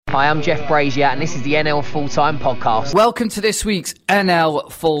Hi, I'm Jeff Brazier, and this is the NL Full-Time Podcast. Welcome to this week's NL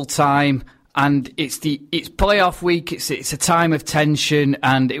Full-Time, and it's playoff week. It's a time of tension,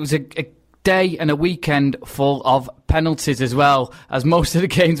 and it was a day and a weekend full of penalties as well, as most of the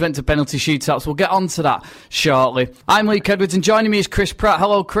games went to penalty shootouts. We'll get on to that shortly. I'm Luke Edwards, and joining me is Chris Pratt.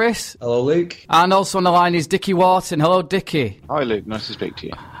 Hello, Chris. Hello, Luke. And also on the line is Dickie Wharton. Hello, Dickie. Hi, Luke. Nice to speak to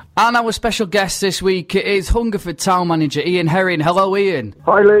you. And our special guest this week is Hungerford Town manager Ian Herring. Hello, Ian.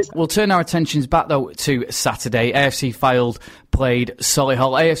 Hi, Luke. We'll turn our attentions back, though, to Saturday. AFC Fylde played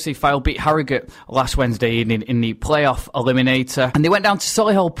Solihull. AFC Fylde beat Harrogate last Wednesday evening in the playoff eliminator. And they went down to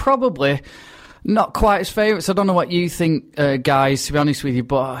Solihull probably not quite as favourites. I don't know what you think, guys, to be honest with you,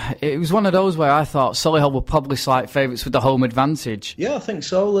 but it was one of those where I thought Solihull were probably slight favourites with the home advantage. Yeah, I think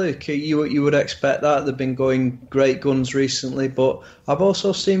so, Luke. You would expect that. They've been going great guns recently, but I've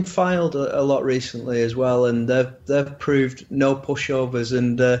also seen Fylde a lot recently as well, and they've proved no pushovers,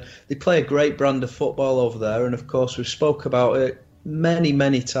 and they play a great brand of football over there, and of course we've spoke about it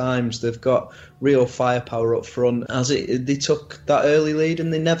many times. They've got real firepower up front. They took that early lead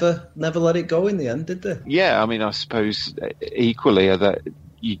and they never let it go in the end, did they? Yeah, I mean, I suppose equally that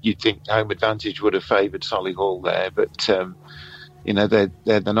you'd think home advantage would have favoured Solihull there, but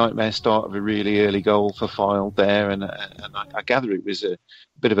they're the nightmare start of a really early goal for Fylde there, and I gather it was a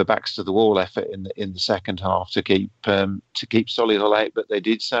bit of a backs to the wall effort in the second half to keep Solihull out, but they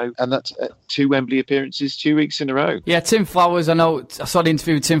did so, and that's 2 Wembley appearances 2 weeks in a row. Yeah, Tim Flowers. I saw the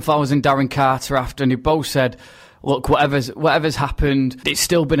interview with Tim Flowers and Darren Carter after, and they both said, look, whatever's happened, it's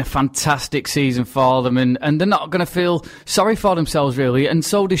still been a fantastic season for them, and they're not going to feel sorry for themselves, really, and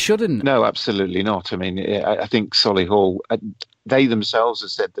so they shouldn't. No, absolutely not. I mean, I think Solihull, they themselves have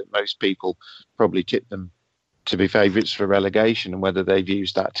said that most people probably tip them to be favourites for relegation, and whether they've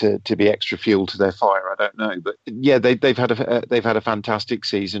used that to be extra fuel to their fire, I don't know. But yeah, they've had a fantastic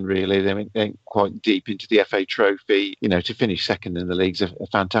season, really. They went quite deep into the FA Trophy. To finish second in the league's a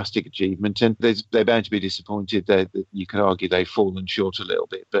fantastic achievement, and they're bound to be disappointed. You could argue they've fallen short a little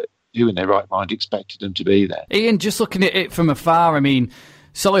bit, but who in their right mind expected them to be there? Ian, just looking at it from afar, I mean,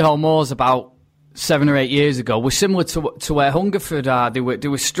 Solihull Moors about 7 or 8 years ago were similar to where Hungerford are. They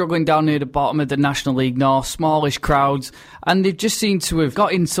were struggling down near the bottom of the National League North, smallish crowds, and they've just seemed to have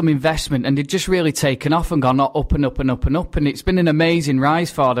got in some investment, and they've just really taken off and gone up and up and up and up, and it's been an amazing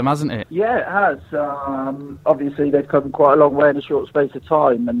rise for them, hasn't it? Yeah, it has. Obviously, they've come quite a long way in a short space of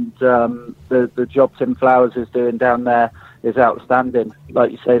time, and the job Tim Flowers is doing down there is outstanding.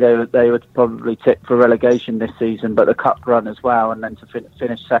 Like you say, they would probably tip for relegation this season, but the cup run as well, and then to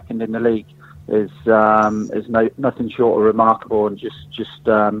finish second in the league is nothing short of remarkable, and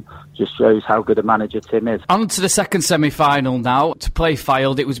just shows how good a manager Tim is. On to the second semi-final now to play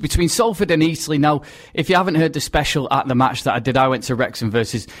Fylde. It was between Salford and Eastleigh. Now, if you haven't heard the special at the match that I did, I went to Wrexham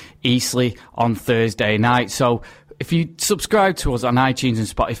versus Eastleigh on Thursday night. So if you subscribe to us on iTunes and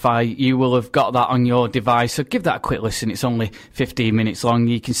Spotify, you will have got that on your device. So give that a quick listen. It's only 15 minutes long.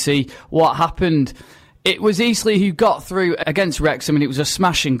 You can see what happened. It was Eastleigh who got through against Wrexham, and it was a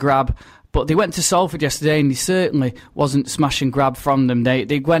smash and grab. But they went to Salford yesterday, and they certainly wasn't smash and grab from them.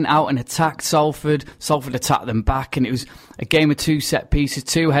 They went out and attacked Salford. Salford attacked them back, and it was a game of 2 set pieces,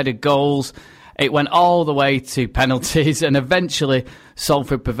 2 headed goals. It went all the way to penalties, and eventually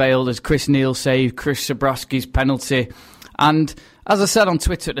Salford prevailed as Chris Neal saved Chris Zabrowski's penalty. And as I said on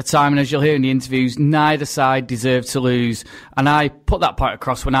Twitter at the time, and as you'll hear in the interviews, neither side deserved to lose. And I put that point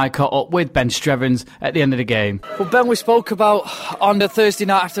across when I caught up with Ben Strevens at the end of the game. Well, Ben, we spoke about on the Thursday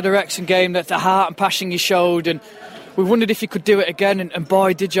night after the Wrexham game that the heart and passion you showed, and we wondered if you could do it again, and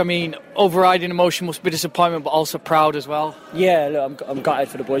boy, did you. I mean, overriding emotion must be disappointment, but also proud as well. Yeah, look, I'm gutted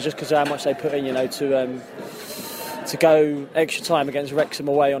for the boys just because of how much they put in, to go extra time against Wrexham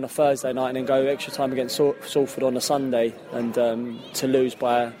away on a Thursday night and then go extra time against Salford on a Sunday, and to lose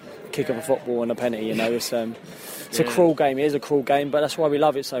by a kick of a football and a penalty, it's a cruel game. It is a cruel game, but that's why we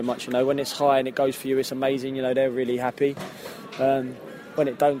love it so much. When it's high and it goes for you, it's amazing. They're really happy. When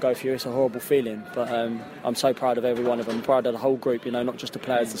it don't go for you, it's a horrible feeling. But I'm so proud of every one of them, proud of the whole group, not just the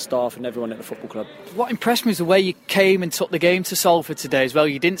players, the staff and everyone at the football club. What impressed me is the way you came and took the game to Salford today as well.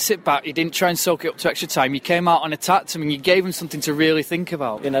 You didn't sit back, you didn't try and soak it up to extra time. You came out and attacked them, and you gave them something to really think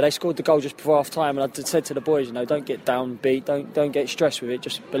about. They scored the goal just before half time, and I said to the boys, don't get downbeat, don't get stressed with it,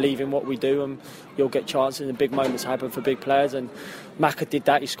 just believe in what we do, and you'll get chances and big moments happen for big players. And Maka did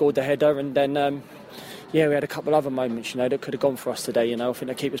that, he scored the header, and then yeah, we had a couple other moments, that could have gone for us today. I think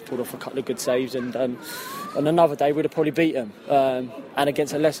the keepers pulled off a couple of good saves, and on another day we'd have probably beat them. And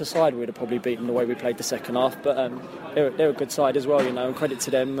against a lesser side, we'd have probably beaten the way we played the second half. But they're a good side as well, and credit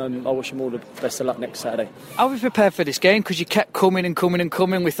to them. I wish them all the best of luck next Saturday. How were you prepared for this game? Because you kept coming and coming and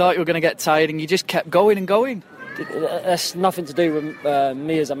coming. We thought you were going to get tired, and you just kept going and going. That's nothing to do with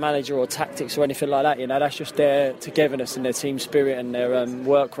me as a manager or tactics or anything like that. That's just their togetherness and their team spirit and their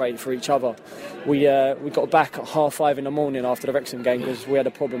work rate for each other. We got back at 5:30 in the morning after the Wrexham game because we had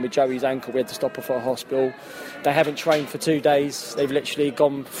a problem with Joey's ankle. We had to stop her for a hospital. They haven't trained for 2 days. They've literally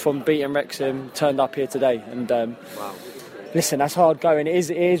gone from beating Wrexham, turned up here today, and wow. Listen, that's hard going. It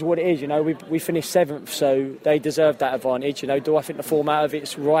is what it is. We finished 7th, so they deserve that advantage. Do I think the format of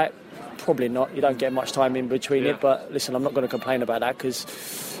it's right? Probably not. You don't get much time in between it, but listen, I'm not going to complain about that because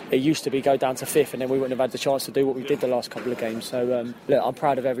it used to be go down to 5th and then we wouldn't have had the chance to do what we did the last couple of games. So look, I'm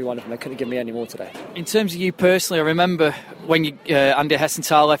proud of every one of them. They couldn't give me any more today. In terms of you personally, I remember when Andy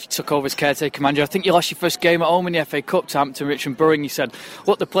Hessenthal left, you took over as caretaker manager. I think you lost your first game at home in the FA Cup to Hampton Richmond Borough, and you said,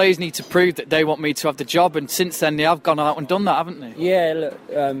 look, the players need to prove that they want me to have the job, and since then they have gone out and done that, haven't they? Yeah, look,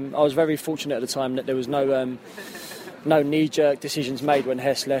 I was very fortunate at the time that there was no knee-jerk decisions made when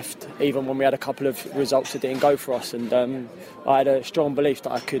Hess left, even when we had a couple of results that didn't go for us. And I had a strong belief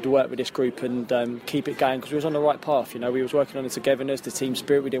that I could work with this group and keep it going because we was on the right path. We was working on the togetherness, the team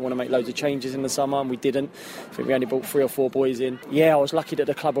spirit. We didn't want to make loads of changes in the summer, and we didn't. I think we only brought 3 or 4 boys in. Yeah, I was lucky that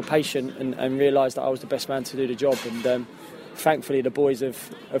the club were patient and realised that I was the best man to do the job. And thankfully, the boys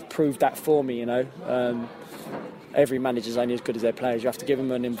have proved that for me. Every manager's only as good as their players. You have to give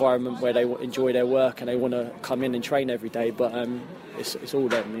them an environment where they enjoy their work and they want to come in and train every day. But it's all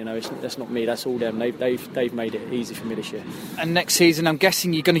them, that's not me, that's all them. They've made it easy for me this year. And next season, I'm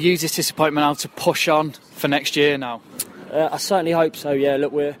guessing you're going to use this disappointment now to push on for next year now? I certainly hope so, yeah.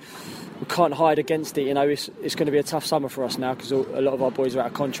 Look, we can't hide against it. It's going to be a tough summer for us now because a lot of our boys are out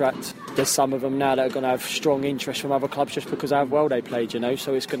of contract. There's some of them now that are going to have strong interest from other clubs just because of how well they played, so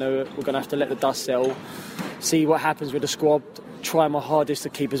we're going to have to let the dust settle, see what happens with the squad, try my hardest to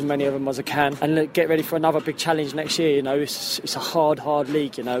keep as many of them as I can, and get ready for another big challenge next year. It's a hard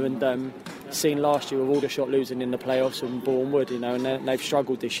league, and seen last year with Aldershot losing in the playoffs and Bournemouth, and they've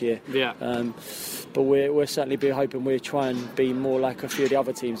struggled this year. Yeah. But we're certainly be hoping we'll try and be more like a few of the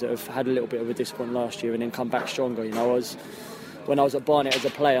other teams that have had a little bit of a disappointment last year and then come back stronger. When I was at Barnet as a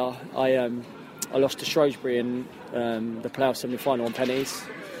player, I lost to Shrewsbury in the playoff semi-final on penalties,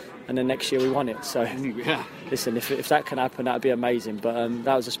 and then next year we won it. So yeah. Listen, if that can happen, that'd be amazing. But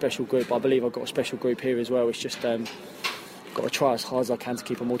that was a special group. I believe I've got a special group here as well. It's just got to try as hard as I can to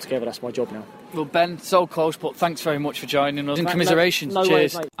keep them all together. That's my job now. Well, Ben, so close, but thanks very much for joining us. And commiserations. No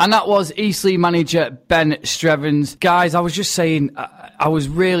Cheers. worries, and that was Eastleigh manager Ben Strevens. Guys, I was just saying, I was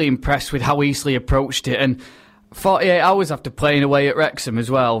really impressed with how Eastleigh approached it, and 48 hours after playing away at Wrexham as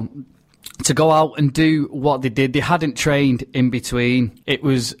well, to go out and do what they did. They hadn't trained in between. It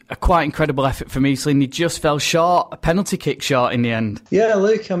was a quite incredible effort from Eastleigh, and they just fell short, a penalty kick short in the end. Yeah,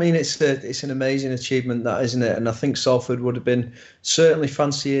 Luke, it's an amazing achievement, that, isn't it? And I think Salford would have been certainly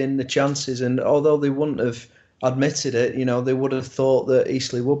fancying the chances, and although they wouldn't have admitted it, they would have thought that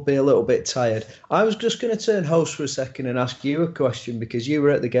Eastleigh would be a little bit tired. I was just going to turn host for a second and ask you a question, because you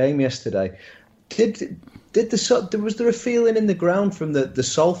were at the game yesterday. Was there a feeling in the ground from the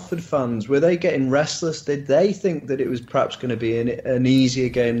Salford fans? Were they getting restless? Did they think that it was perhaps going to be an easier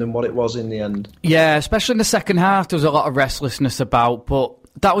game than what it was in the end? Yeah, especially in the second half, there was a lot of restlessness about, but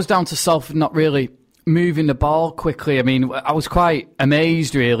that was down to Salford not really moving the ball quickly. I was quite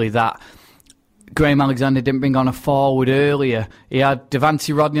amazed, really, that Graham Alexander didn't bring on a forward earlier. He had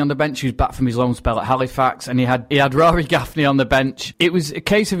Devante Rodney on the bench, who's back from his loan spell at Halifax, and he had Rory Gaffney on the bench. It was a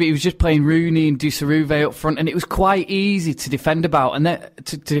case of he was just playing Rooney and Dusaruve up front, and it was quite easy to defend about and then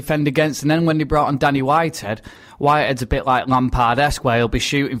to defend against. And then when they brought on Danny Whitehead's a bit like Lampard-esque, where he'll be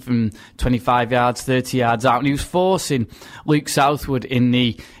shooting from 25 yards, 30 yards out, and he was forcing Luke Southwood in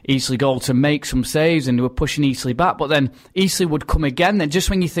the Eastleigh goal to make some saves, and they were pushing Eastleigh back. But then Eastleigh would come again. Then just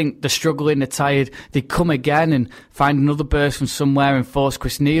when you think they're struggling, they're tired, they'd come again and find another burst from somewhere and force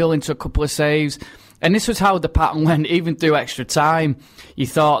Chris Neal into a couple of saves. And this was how the pattern went, even through extra time. You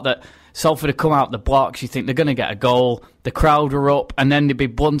thought that Salford had come out the blocks, you think they're going to get a goal, the crowd were up, and then they'd be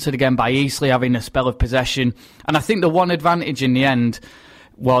blunted again by Eastleigh having a spell of possession. And I think the one advantage in the end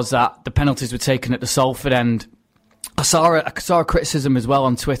was that the penalties were taken at the Salford end. I saw a criticism as well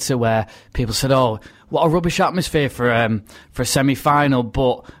on Twitter where people said, "Oh, what a rubbish atmosphere for a semi-final."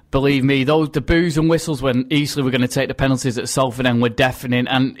 But believe me, the boos and whistles when Eastleigh were going to take the penalties at Salford end were deafening,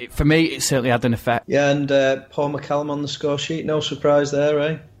 and for me, it certainly had an effect. Yeah, and Paul McCallum on the score sheet, no surprise there,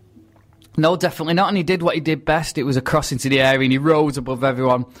 eh? No, definitely not. And he did what he did best. It was a cross into the area and he rose above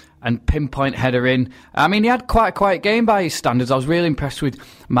everyone and pinpoint header in. I mean, he had quite a quiet game by his standards. I was really impressed with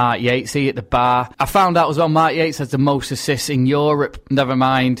Mark Yates. He at the bar. I found out as well Mark Yates has the most assists in Europe, never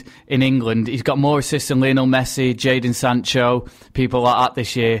mind in England. He's got more assists than Lionel Messi, Jadon Sancho, people like that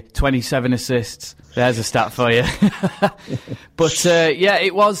this year. 27 assists. There's a stat for you. But yeah,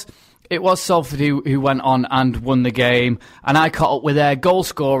 it was Salford who went on and won the game, and I caught up with their goal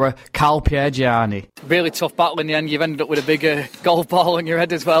scorer, Carl Piergianni. Really tough battle in the end. You've ended up with a bigger golf ball on your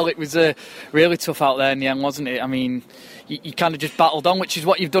head as well. It was really tough out there in the end, wasn't it? I mean, you kind of just battled on, which is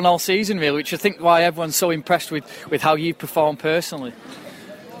what you've done all season, really, which I think why everyone's so impressed with how you've performed personally.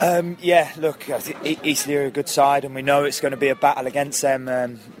 Yeah, look, I think Eastleigh are a good side, and we know it's going to be a battle against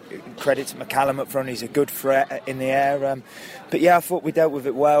them. Credit to McCallum up front, he's a good threat in the air. But yeah, I thought we dealt with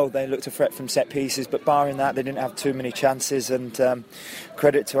it well. They looked a threat from set pieces, but barring that, they didn't have too many chances. And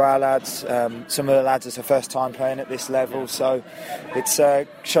credit to our lads. Some of the lads, it's their first time playing at this level, so it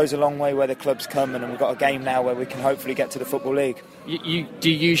shows a long way where the club's come, and we've got a game now where we can hopefully get to the Football League. Do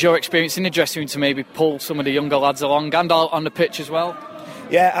you use your experience in the dressing room to maybe pull some of the younger lads along and on the pitch as well?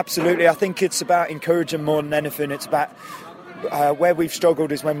 Yeah, absolutely. I think it's about encouraging more than anything. It's about where we've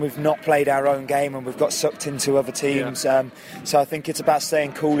struggled is when we've not played our own game and we've got sucked into other teams. Yeah. So I think it's about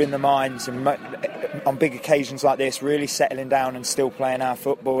staying cool in the minds and on big occasions like this, really settling down and still playing our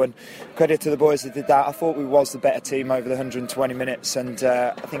football. And credit to the boys that did that. I thought we was the better team over the 120 minutes, and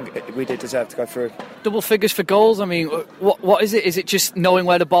I think we did deserve to go through. Double figures for goals. I mean, what is it? Is it just knowing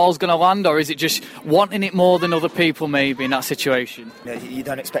where the ball's going to land, or is it just wanting it more than other people maybe in that situation? You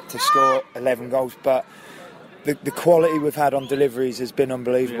don't expect to score 11 goals, but the quality we've had on deliveries has been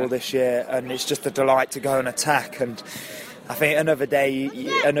unbelievable this year, and it's just a delight to go and attack. And I think another day,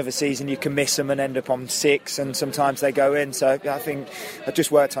 another season, you can miss them and end up on 6, and sometimes they go in. So I think I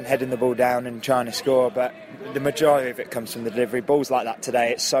just worked on heading the ball down and trying to score, but the majority of it comes from the delivery. Balls like that today,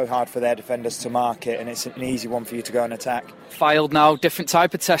 it's so hard for their defenders to mark it, and it's an easy one for you to go and attack. Fylde now, different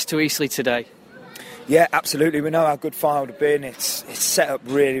type of test to Eastleigh today. Yeah, absolutely. We know how good Fylde have been. It's set up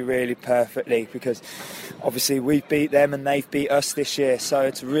really, really perfectly because obviously we've beat them and they've beat us this year. So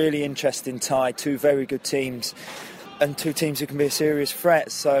it's a really interesting tie. 2 very good teams and 2 teams who can be a serious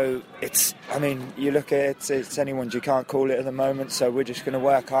threat. So you look at it, it's anyone's. You can't call it at the moment. So we're just going to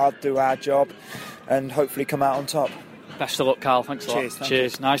work hard, do our job and hopefully come out on top. Best of luck, Carl. Thanks a lot.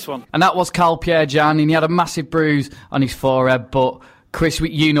 Cheers. Nice one. And that was Carl Piergianni, and he had a massive bruise on his forehead, but Chris,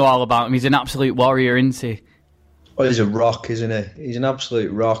 you know all about him. He's an absolute warrior, isn't he? Oh, he's a rock, isn't he? He's an absolute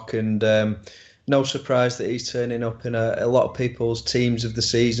rock, and no surprise that he's turning up in a lot of people's teams of the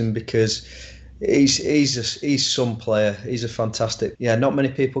season because he's some player. He's a fantastic. Yeah, not many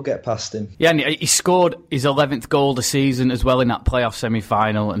people get past him. Yeah, and he scored his 11th goal of the season as well in that playoff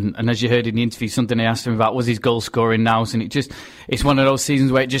semi-final. And as you heard in the interview, something I asked him about was his goal scoring now. And it's one of those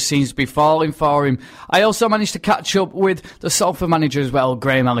seasons where it just seems to be falling for him. I also managed to catch up with the Salford manager as well,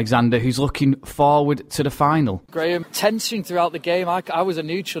 Graham Alexander, who's looking forward to the final. Graham, tension throughout the game. I was a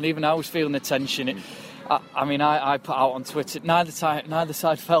neutral, and even I was feeling the tension. I put out on Twitter, neither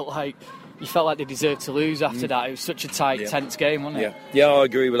side felt like. You felt like they deserved to lose after that. It was such a tight, tense game, wasn't it? Yeah, I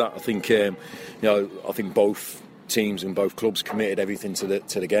agree with that. I think, I think both teams and both clubs committed everything to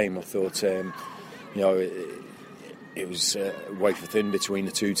the game. I thought, it was wafer thin between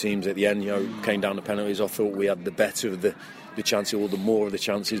the 2 teams at the end. Came down to penalties. I thought we had the better of the chances, or the more of the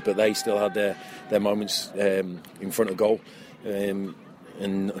chances, but they still had their moments in front of goal. And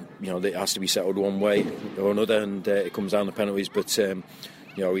it has to be settled one way or another, and it comes down to penalties. But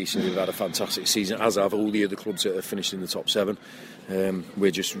Eastleigh have had a fantastic season, as have all the other clubs that have finished in the top 7. We're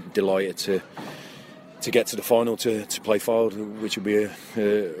just delighted to get to the final to play Fylde, which will be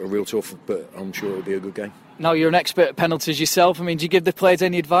a real tough, but I'm sure it'll be a good game. Now, you're an expert at penalties yourself. I mean, do you give the players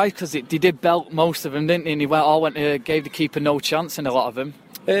any advice? Because they did belt most of them, didn't they? And gave the keeper no chance in a lot of them.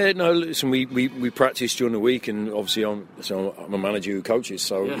 No, listen, we practice during the week, and obviously I'm a manager who coaches,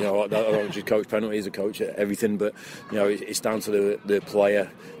 so I don't just coach penalties, I coach everything, but it's down to the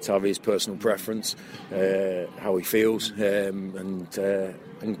player to have his personal preference, how he feels, and to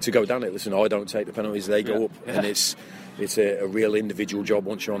go down it. Listen, I don't take the penalties, they go up, and it's a real individual job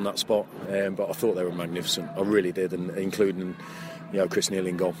once you're on that spot. But I thought they were magnificent, I really did, and including Chris Neal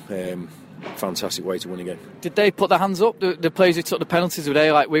in goal. Fantastic way to win a game. Did they put their hands up? The players who took the penalties, were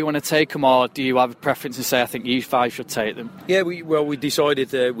they like, we want to take them, or do you have a preference and say, I think you 5 should take them? Yeah, we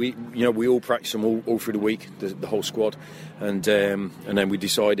decided we all practiced them all through the week, the whole squad, and then we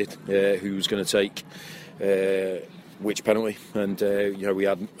decided who was going to take which penalty, and we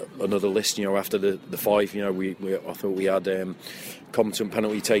had another list. After the 5, I thought we had competent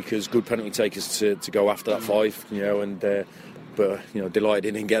penalty takers, good penalty takers to go after that 5. But delighted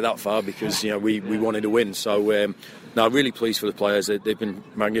they didn't get that far because we wanted to win. So no, really pleased for the players. They've been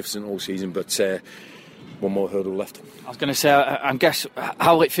magnificent all season, but one more hurdle left. I was going to say, I guess,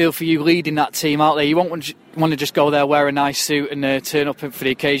 how will it feel for you leading that team out there? You won't want to just go there, wear a nice suit and turn up for the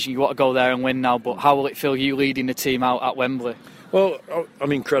occasion. You want to go there and win now, but how will it feel you leading the team out at Wembley? Well,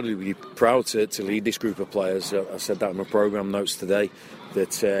 I'm incredibly proud to lead this group of players. I said that in my programme notes today,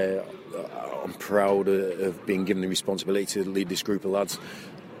 that I'm proud of being given the responsibility to lead this group of lads.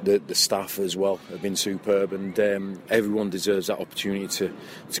 The staff as well have been superb, and everyone deserves that opportunity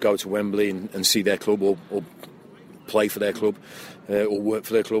to go to Wembley and see their club or play for their club or work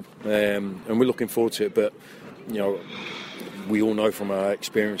for their club, and we're looking forward to it. But we all know from our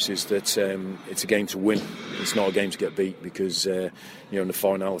experiences that it's a game to win. It's not a game to get beat because in the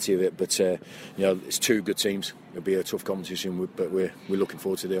finality of it. But it's 2 good teams. It'll be a tough competition, but we're looking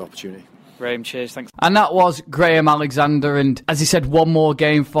forward to the opportunity. Graham, cheers, thanks. And that was Graham Alexander, and as he said, one more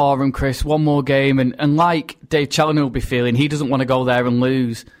game for him, Chris, one more game, and like Dave Challinor will be feeling, he doesn't want to go there and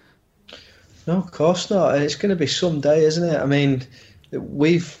lose. No, of course not. It's going to be some day, isn't it? I mean,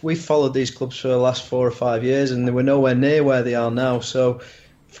 we've followed these clubs for the last 4 or 5 years, and they were nowhere near where they are now. So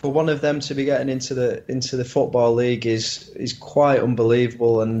for one of them to be getting into the Football League is quite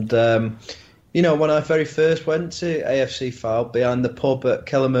unbelievable. And when I very first went to AFC Fylde, behind the pub at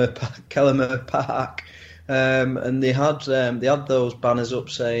Kellermer Park, and they had those banners up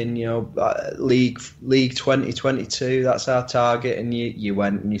saying, League 2022, that's our target, and you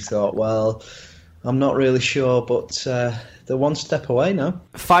went and you thought, well, I'm not really sure, but they're one step away now.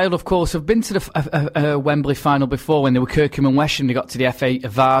 Fylde, of course, have been to the Wembley final before when they were Kirkham and Wesham. They got to the FA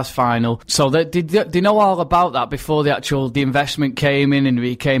Vars final. So they know all about that before the investment came in and it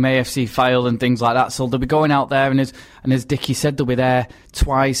became AFC Fylde and things like that. So they'll be going out there, and as Dickie said, they'll be there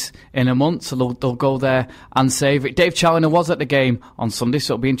twice in a month. So they'll go there and savour it. Dave Challinor was at the game on Sunday,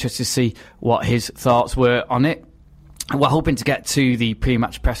 so it'll be interesting to see what his thoughts were on it. We're hoping to get to the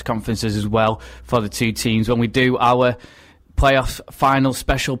pre-match press conferences as well for the 2 teams when we do our playoff final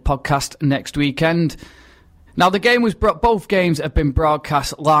special podcast next weekend. Now, both games have been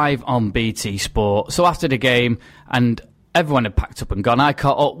broadcast live on BT Sport. So after the game, and everyone had packed up and gone, I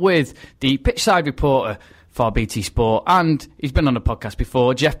caught up with the pitchside reporter for BT Sport, and he's been on the podcast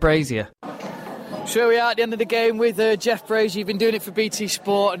before, Jeff Brazier. So we are at the end of the game with Jeff Brazier. You've been doing it for BT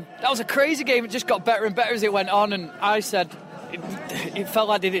Sport, and that was a crazy game. It just got better and better as it went on, and I said it felt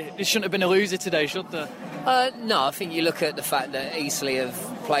like it shouldn't have been a loser today, should there? No, I think you look at the fact that Eastleigh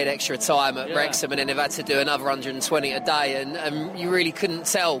have played extra time at Wrexham and then they've had to do another 120 a day, and you really couldn't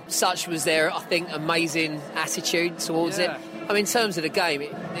tell. Such was their, I think, amazing attitude towards it. I mean, in terms of the game,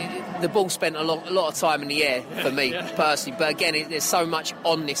 the ball spent a lot of time in the air for me personally, but again, there's so much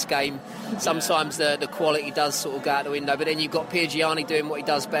on this game. Sometimes the quality does sort of go out the window, but then you've got Piergiani doing what he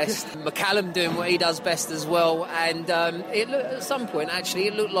does best, McCallum doing what he does best as well, and at some point actually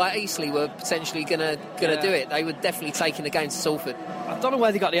it looked like Eastleigh were potentially going to do it. They were definitely taking the game to Salford. I don't know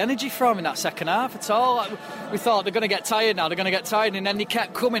where they got the energy from in that second half at all. We thought they're going to get tired now, and then they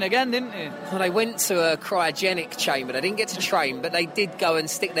kept coming again, didn't they? Well, they went to a cryogenic chamber. They didn't get to train, but they did go and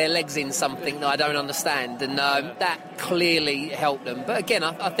stick their legs in something that I don't understand, and that clearly helped them. But again,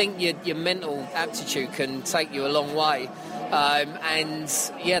 I think your mental aptitude can take you a long way.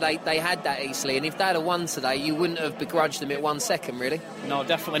 They had that Eastleigh, and if they had won today, you wouldn't have begrudged them it 1 second, really. No,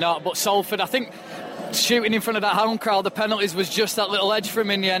 definitely not. But Salford, I think, shooting in front of that home crowd, the penalties was just that little edge for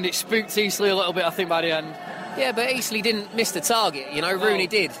him in the end. It spooked Eastleigh a little bit, I think, by the end. Yeah, but Eastleigh didn't miss the target, Rooney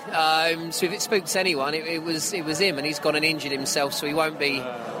did. So if it spooked anyone, it was him, and he's gone and injured himself, so he won't be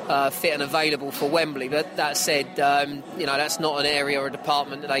fit and available for Wembley. But that said, that's not an area or a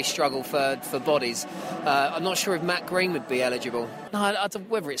department that they struggle for bodies. I'm not sure if Matt Green would be eligible. No, I don't know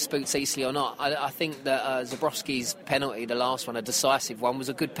whether it spooked Eastleigh or not. I think that Zabrowski's penalty, the last one, a decisive one, was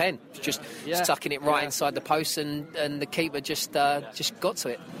a good pen. Just tucking it right inside the post, and the keeper just got to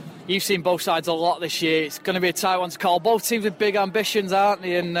it. You've seen both sides a lot this year. It's going to be a tight one to call. Both teams with big ambitions, aren't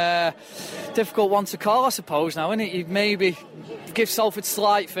they? And difficult one to call, I suppose, now, isn't it? You'd maybe give Salford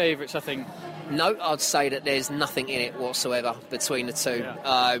slight favourites, I think. No, I'd say that there's nothing in it whatsoever between the two.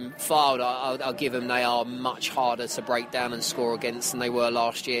 Fylde, I'll give them, they are much harder to break down and score against than they were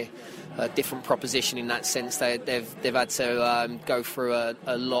last year. A different proposition in that sense. They've had to go through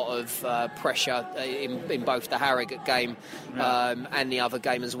a lot of pressure in both the Harrogate game and the other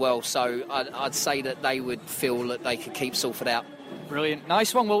game as well. So I'd say that they would feel that they could keep Salford out. Brilliant.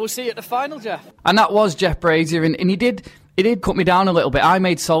 Nice one. Well, we'll see you at the final, Jeff. And that was Jeff Brazier, and he did cut me down a little bit. I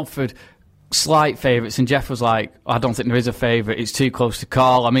made Salford slight favourites, and Jeff was like, I don't think there is a favourite, it's too close to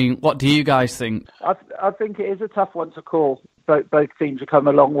call. I mean, what do you guys think? I think it is a tough one to call. Both teams have come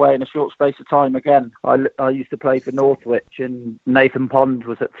a long way in a short space of time again. I used to play for Northwich, and Nathan Pond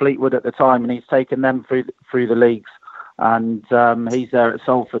was at Fleetwood at the time, and he's taken them through the leagues. And he's there at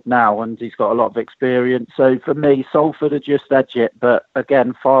Salford now, and he's got a lot of experience. So for me, Salford are just edge it, but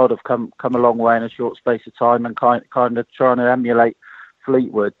again, Fylde have come a long way in a short space of time, and kind of trying to emulate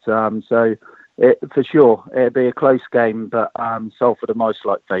Fleetwood. So for sure, it'll be a close game, but Salford are my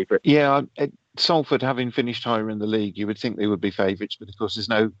slight favourite. Yeah, Salford, having finished higher in the league, you would think they would be favourites, but of course there's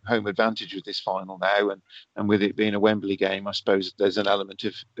no home advantage with this final now, and with it being a Wembley game, I suppose there's an element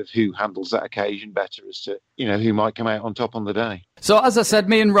of who handles that occasion better as to, who might come out on top on the day. So as I said,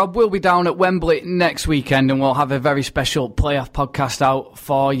 me and Rob will be down at Wembley next weekend, and we'll have a very special playoff podcast out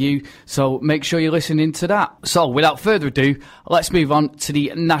for you, so make sure you're listening to that. So without further ado, let's move on to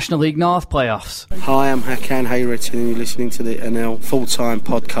the National League North playoffs. Hi, I'm Hakan Hayrettin, and you're listening to the NL Full-Time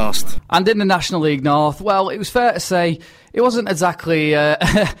Podcast. And in the National League North, well, it was fair to say it wasn't exactly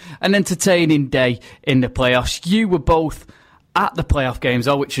an entertaining day in the playoffs. You were both at the playoff games,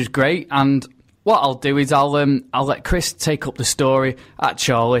 though, which was great. And what I'll do is I'll let Chris take up the story at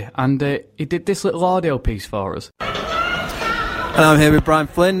Chorley, and he did this little audio piece for us. And I'm here with Brian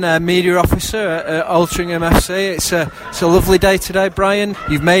Flynn, media officer at Altrincham FC. It's a lovely day today, Brian.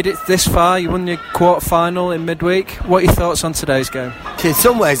 You've made it this far. You won your quarter-final in midweek. What are your thoughts on today's game? In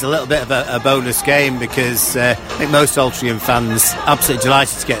some ways, a little bit of a bonus game, because I think most Altrincham fans absolutely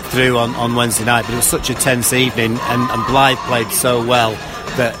delighted to get through on Wednesday night, but it was such a tense evening, and Blythe played so well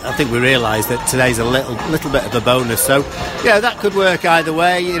that I think we realised that today's a little bit of a bonus. So, that could work either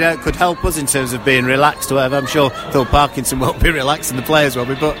way. It could help us in terms of being relaxed or whatever. I'm sure Phil Parkinson won't be relaxed and the players will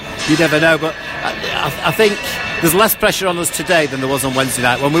be, but you never know. But I think there's less pressure on us today than there was on Wednesday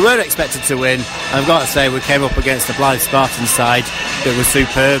night, when we were expected to win. And I've got to say, we came up against the Blythe Spartans side that was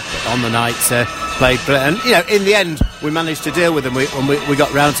superb on the night. Played, and in the end, we managed to deal with them. We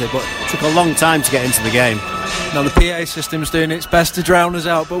got round to it, but it took a long time to get into the game. Now the PA system's doing its best to drown us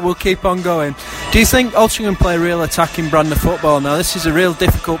out, but we'll keep on going. Do you think Altrincham play a real attacking brand of football now? This is a real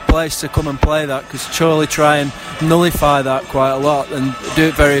difficult place to come and play that, because Chorley try and nullify that quite a lot and do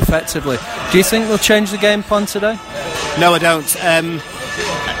it very effectively. Do you think they'll change the game plan today? No, I don't.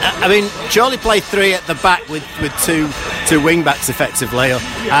 I mean, Chorley played three at the back with two wing backs effectively,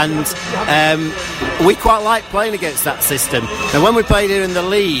 and we quite like playing against that system. And when we played here in the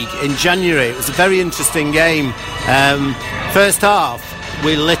league in January, it was a very interesting game. First half,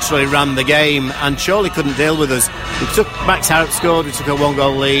 we literally ran the game, and Chorley couldn't deal with us. Max Harrop scored, we took a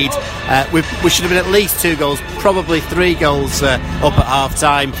 1-goal lead. We should have been at least 2 goals, probably 3 goals up at half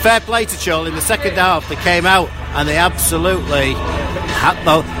time. Fair play to Chorley. In the second half, they came out and they absolutely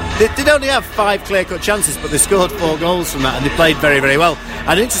they'd only have 5 clear-cut chances, but they scored 4 goals from that, and they played very, very well.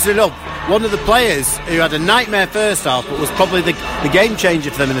 And interestingly enough, one of the players who had a nightmare first half, but was probably the game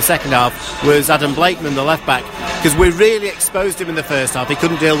changer for them in the second half, was Adam Blakeman, the left back, because we really exposed him in the first half. He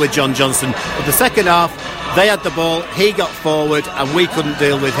couldn't deal with John Johnson. But the second half, they had the ball, he got forward, and we couldn't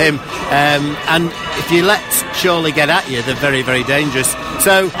deal with him. And if you let Chorley get at you, they're very, very dangerous.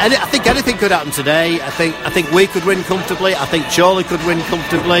 So I think anything could happen today. I think we could win comfortably. I think Chorley could win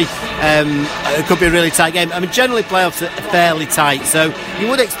comfortably. It could be a really tight game. I mean, generally playoffs are fairly tight, so you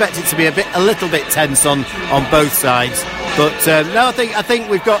would expect it to be a little bit tense on both sides. But no, I think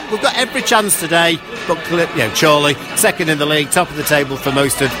we've got every chance today. But Chorley, second in the league, top of the table for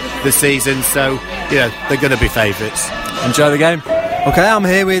most of the season, so they're going to be favourites. Enjoy the game. Okay, I'm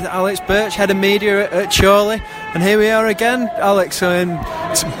here with Alex Birch, head of media at Chorley, and here we are again. Alex,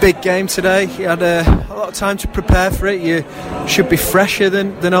 it's a big game today. You had a lot of time to prepare for it. You should be fresher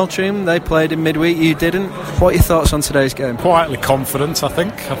than Altrincham. They played in midweek, you didn't. What are your thoughts on today's game? Quietly confident, I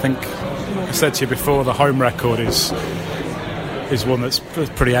think. I said to you before, the home record is one that's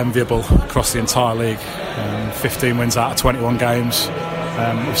pretty enviable across the entire league. 15 wins out of 21 games.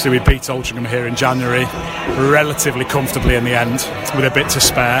 Obviously we beat Altrincham here in January relatively comfortably in the end, with a bit to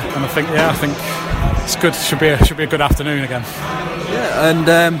spare, and I think it's good. Should be a good afternoon again. Yeah,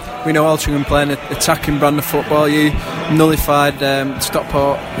 and we know Altrincham playing an attacking brand of football. You nullified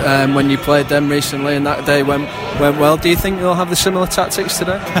Stockport when you played them recently, and that day went well. Do you think you'll have the similar tactics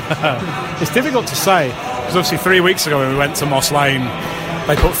today? It's difficult to say, because obviously 3 weeks ago when we went to Moss Lane,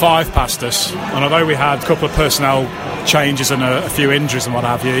 they put 5 past us, and although we had a couple of personnel changes and a few injuries and what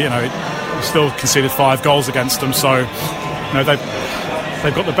have you, we still conceded 5 goals against them. So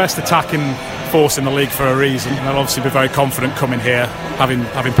they've got the best attacking fourth in the league for a reason, and they'll obviously be very confident coming here,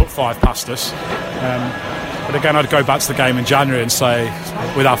 having put 5 past us. But again, I'd go back to the game in January and say,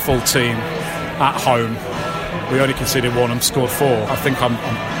 with our full team at home, we only conceded 1 and scored 4. I think I'm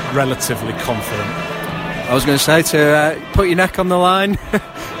relatively confident. I was going to say to put your neck on the line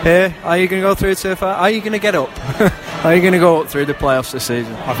here. Are you going to go through to? Are you going to get up? Are you going to go up through the playoffs this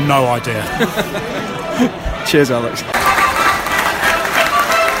season? I've no idea. Cheers, Alex.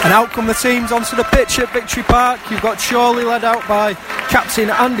 And out come the teams onto the pitch at Victory Park. You've got Chorley led out by captain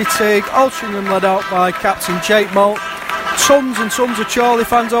Andy Teague, Altrincham led out by captain Jake Moult. Tons and tons of Chorley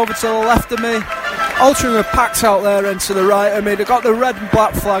fans over to the left of me. Altrincham are packed out there and to the right of me. They've got the red and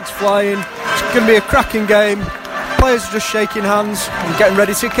black flags flying. It's going to be a cracking game. Players are just shaking hands and getting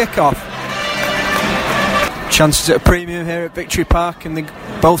ready to kick off. Chances at a premium here at Victory Park, and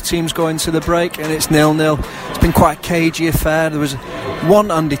both teams go into the break and it's 0-0. It's been quite a cagey affair. There was one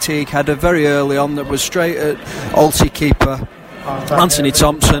Andy Teague header very early on that was straight at Alty keeper Anthony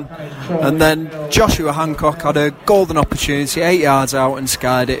Thompson, and then Joshua Hancock had a golden opportunity 8 yards out and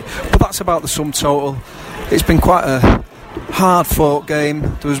skied it, but that's about the sum total. It's been quite a hard fought game.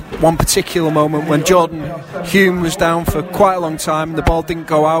 There was one particular moment when Jordan Hume was down for quite a long time, the ball didn't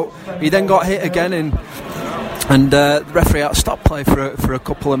go out, he then got hit again and the referee had to stop play for a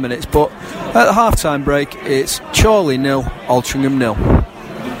couple of minutes, but at the half-time break it's Chorley 0, Altrincham 0.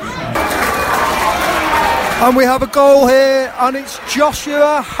 And we have a goal here, and it's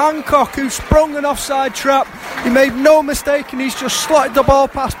Joshua Hancock who sprung an offside trap. He made no mistake and he's just slotted the ball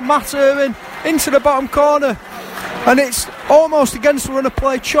past Matt Irwin into the bottom corner, and it's almost against the run of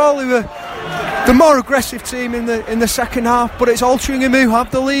play. Chorley were the more aggressive team in the second half, but it's Altrincham who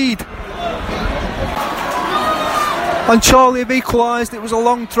have the lead. And Chorley have equalised. It was a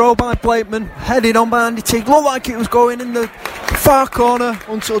long throw by Blakeman, headed on by Andy Teague. Looked like it was going in the far corner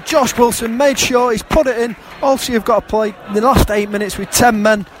until Josh Wilson made sure he's put it in. Also, you've got to play the last 8 minutes with 10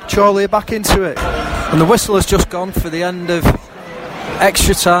 men. Chorley are back into it. And the whistle has just gone for the end of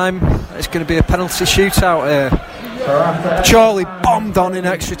extra time. It's going to be a penalty shootout here. Chorley bombed on in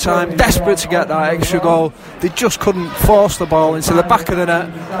extra time, desperate to get that extra goal. They just couldn't force the ball into the back of the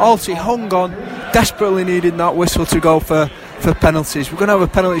net. Alty hung on, desperately needing that whistle to go for penalties. We're going to have a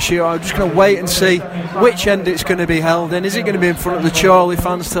penalty shootout. I'm just going to wait and see which end it's going to be held in. Is it going to be in front of the Chorley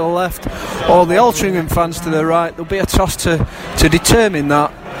fans to the left or the Altrincham fans to the right? There'll be a toss to determine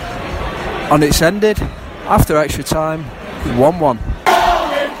that, and it's ended after extra time 1-1.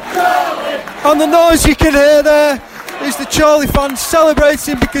 And the noise you can hear there is the Chorley fans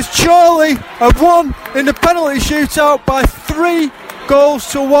celebrating because Chorley have won in the penalty shootout by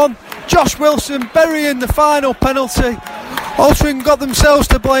 3-1. Josh Wilson burying the final penalty. Altrincham got themselves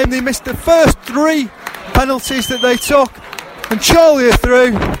to blame. They missed the first 3 penalties that they took, and Chorley are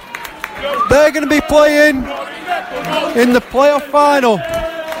through. They're going to be playing in the playoff final.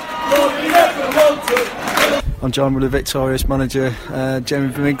 I'm joined with the victorious manager,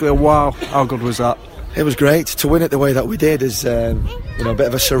 Jamie Vermiglia. Wow, how good was that? It was great. To win it the way that we did is a bit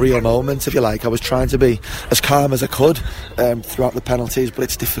of a surreal moment, if you like. I was trying to be as calm as I could throughout the penalties, but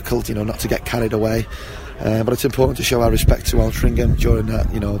it's difficult, not to get carried away. But it's important to show our respect to Altrincham during that.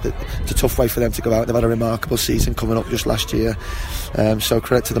 It's a tough way for them to go out. They've had a remarkable season coming up just last year. So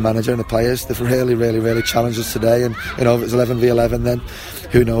credit to the manager and the players. They've really, really, really challenged us today. And if it was 11v11, then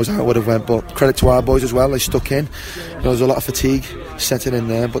who knows how it would have went. But credit to our boys as well. They stuck in. There was a lot of fatigue setting in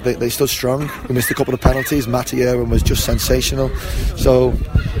there, but they stood strong. We missed a couple of penalties. Matty Irwin was just sensational. So,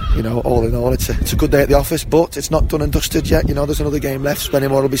 all in all, it's a good day at the office, but it's not done and dusted yet. There's another game left.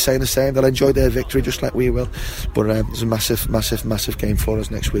 Spennymoor will be saying the same. They'll enjoy their victory just like we will. But it's a massive, massive, massive game for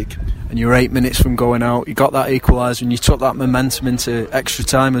us next week. And you were 8 minutes from going out. You got that equaliser and you took that momentum into extra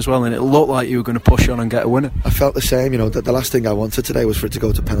time as well, and it looked like you were going to push on and get a winner. I felt the same. The last thing I wanted today was for it to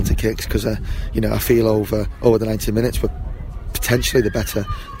go to penalty kicks, because I feel over the 90 minutes we're potentially the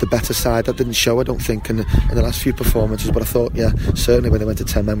better side. That didn't show, I don't think, in the last few performances, but I thought, certainly when they went to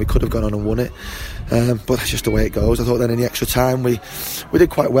 10 men we could have gone on and won it, but that's just the way it goes. I thought then in the extra time we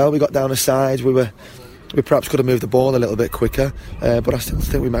did quite well. We got down the sides, we perhaps could have moved the ball a little bit quicker, but I still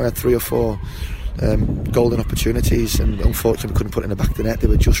think we might have had 3 or 4 golden opportunities, and unfortunately we couldn't put it in the back of the net. They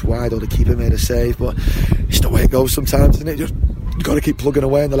were just wide, or the keeper made a save, but it's the way it goes sometimes, isn't it? You've got to keep plugging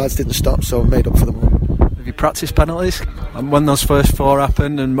away, and the lads didn't stop, so I made up for them all. Have you practiced penalties? And when those first 4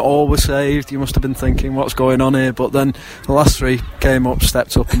 happened and all were saved, you must have been thinking, what's going on here? But then the last 3 came up,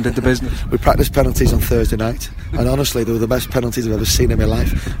 stepped up and did the business. We practiced penalties on Thursday night, and honestly they were the best penalties I've ever seen in my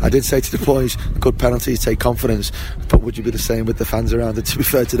life. I did say to the boys, good penalties take confidence, but would you be the same with the fans around? And to be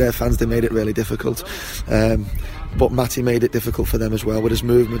fair to their fans, they made it really difficult. but Matty made it difficult for them as well with his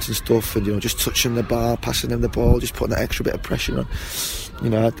movements and stuff, and just touching the bar, passing them the ball, just putting that extra bit of pressure on.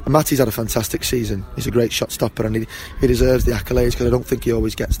 Matty's had a fantastic season. He's a great shot stopper, and he deserves the accolades, because I don't think he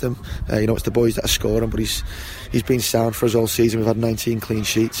always gets them. It's the boys that are scoring, but he's been sound for us all season. We've had 19 clean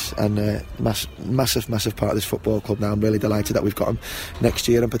sheets, and massive part of this football club now. I'm really delighted that we've got him next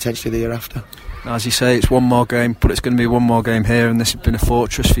year and potentially the year after. As you say, it's one more game, but it's going to be one more game here, and this has been a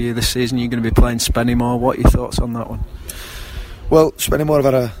fortress for you this season. You're going to be playing Spennymoor. What are your thoughts on that one? Well, Spennymoor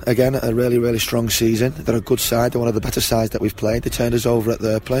have had a really, really strong season. They're a good side. They're one of the better sides that we've played. They turned us over at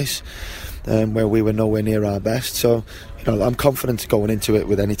their place, where we were nowhere near our best. So, I'm confident going into it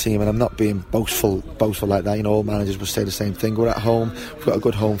with any team, and I'm not being boastful like that. All managers will say the same thing. We're at home. We've got a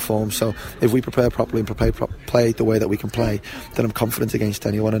good home form. So if we prepare properly and play the way that we can play, then I'm confident against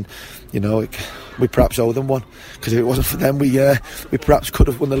anyone. And we perhaps owe them one, because if it wasn't for them, we perhaps could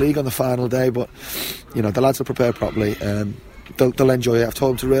have won the league on the final day. But the lads will prepare properly. They'll enjoy it. I've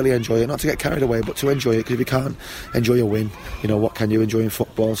told them to really enjoy it, not to get carried away, but to enjoy it, because if you can't enjoy a win, what can you enjoy in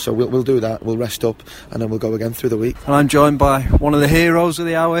football? So we'll do that. We'll rest up, and then we'll go again through the week. And I'm joined by one of the heroes of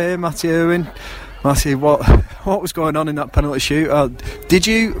the hour here, Matty Irwin. Matty, what was going on in that penalty shootout? Did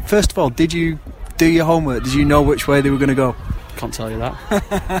you do your homework? Did you know which way they were going to go? Can't tell you that.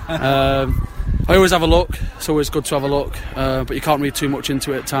 I always have a look. It's always good to have a look, but you can't read too much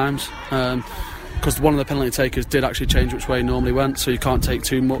into it at times. Because one of the penalty takers did actually change which way he normally went, so you can't take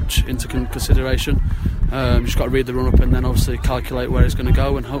too much into consideration. You just got to read the run-up and then obviously calculate where he's going to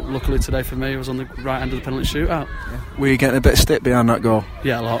go, and luckily today for me, it was on the right end of the penalty shootout. Were you getting a bit of stick behind that goal?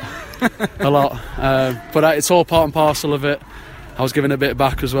 Yeah, a lot. A lot. But it's all part and parcel of it. I was giving a bit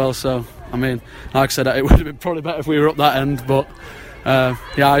back as well, so, like I said, it would have been probably better if we were up that end, but...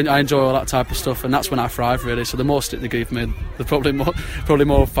 I enjoy all that type of stuff, and that's when I thrive, really. So the more stick they give me, the probably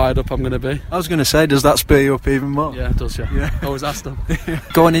more fired up I'm going to be. I was going to say, does that spur you up even more? Yeah, it does. Yeah. Always ask them.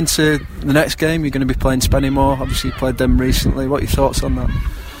 Going into the next game, you're going to be playing Spennymoor. Obviously, you played them recently. What are your thoughts on that?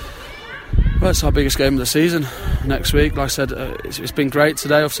 Well, it's our biggest game of the season next week. Like I said, it's been great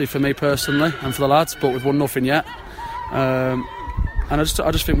today, obviously for me personally and for the lads, but we've won nothing yet. And I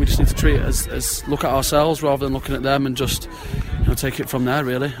just think we just need to treat it as look at ourselves rather than looking at them, and just take it from there,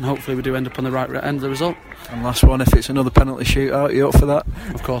 really. And hopefully we do end up on the right end of the result. And last one, if it's another penalty shootout, you up for that?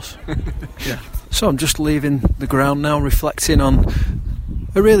 Of course. Yeah. So I'm just leaving the ground now, reflecting on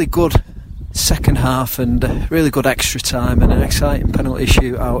a really good second half and really good extra time and an exciting penalty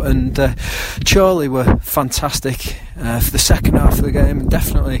shootout, and Chorley were fantastic for the second half of the game, and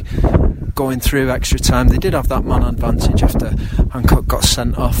definitely going through extra time. They did have that man advantage after Hancock got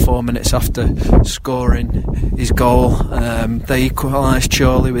sent off 4 minutes after scoring his goal. They equalised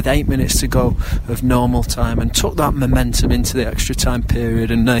Chorley with 8 minutes to go of normal time and took that momentum into the extra time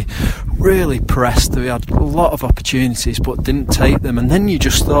period, and they really pressed. They had a lot of opportunities but didn't take them, and then you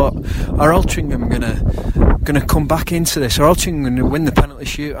just thought, are Altrincham going to come back into this? Are Altrincham going to win the penalty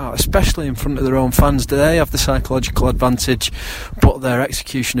shootout, especially in front of their own fans? Do they have the psychological advantage? But their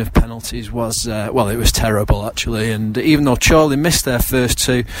execution of penalties was it was terrible, actually. And even though Chorley missed their first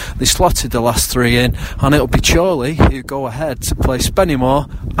two, they slotted the last three in, and it'll be Chorley who go ahead to play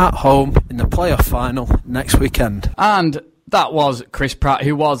Spennymoor at home in the playoff final next weekend. And that was Chris Pratt,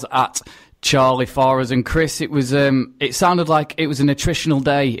 who was at Chorley for us. And Chris, it was it sounded like it was an attritional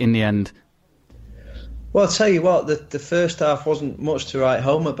day in the end. Well, I'll tell you what, the first half wasn't much to write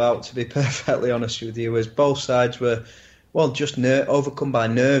home about, to be perfectly honest with you, as both sides were, just overcome by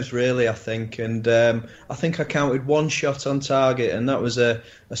nerves, really, I think. And I think I counted one shot on target, and that was a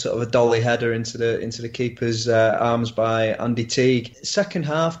sort of a dolly header into the keeper's arms by Andy Teague. Second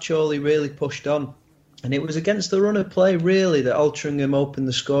half, Chorley really pushed on. And it was against the run of play, really, that Altrincham opened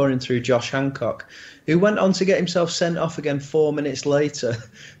the scoring through Josh Hancock, who went on to get himself sent off again 4 minutes later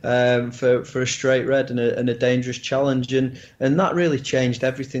for a straight red and a dangerous challenge. And that really changed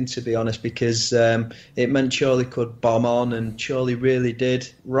everything, to be honest, because it meant Chorley could bomb on, and Chorley really did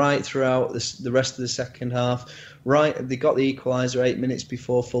right throughout the rest of the second half. Right, they got the equaliser 8 minutes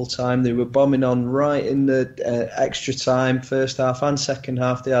before full time. They were bombing on right in the extra time, first half and second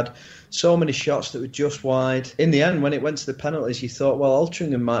half. They had so many shots that were just wide. In the end, when it went to the penalties, you thought, well,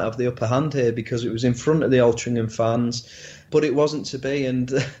 Altrincham might have the upper hand here because it was in front of the Altrincham fans. but it wasn't to be,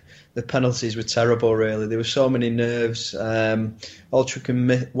 and the penalties were terrible, really. There were so many nerves.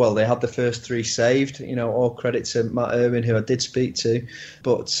 Altrincham, they had the first 3 saved. All credit to Matt Irwin, who I did speak to.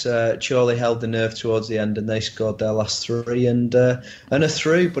 But Chorley held the nerve towards the end, and they scored their last 3 and a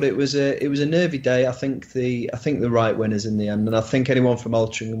through. But it was a nervy day. I think the right winners in the end, and I think anyone from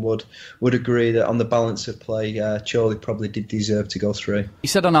Altrincham would agree that on the balance of play, Chorley probably did deserve to go through. You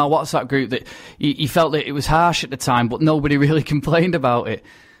said on our WhatsApp group that you felt that it was harsh at the time, but nobody really complained about it.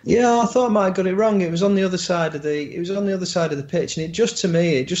 Yeah, I thought I might have got it wrong. It was on the other side of the pitch, and it just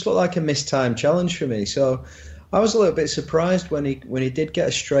looked like a mistimed challenge for me. So I was a little bit surprised when he did get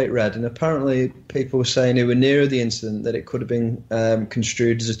a straight red, and apparently people were saying who were nearer the incident that it could have been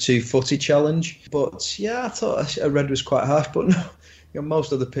construed as a 2-footy challenge. But yeah, I thought a red was quite harsh, but no,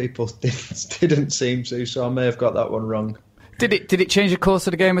 most other people didn't seem to. So I may have got that one wrong. Did it change the course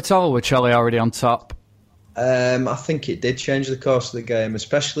of the game at all? With Chorley already on top? I think it did change the course of the game,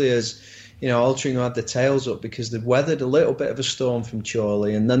 especially as Altrincham had their tails up because they weathered a little bit of a storm from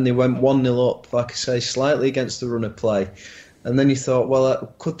Chorley, and then they went 1-0 up, like I say, slightly against the run of play. And then you thought,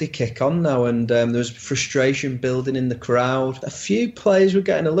 well, could they kick on now? And there was frustration building in the crowd. A few players were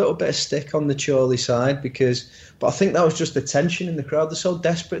getting a little bit of stick on the Chorley side but I think that was just the tension in the crowd. They're so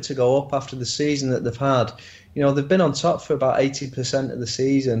desperate to go up after the season that they've had. They've been on top for about 80% of the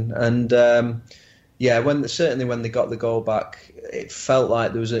season, and certainly when they got the goal back, it felt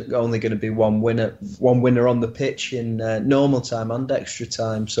like there was only going to be one winner on the pitch in normal time and extra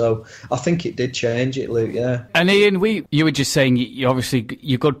time. So I think it did change it, Luke. Yeah. And Ian, you were just saying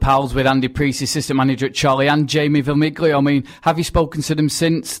you're good pals with Andy Priest, assistant manager at Chorley, and Jamie Vermiglio. I mean, have you spoken to them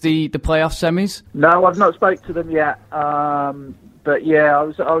since the playoff semis? No, I've not spoken to them yet. But yeah, I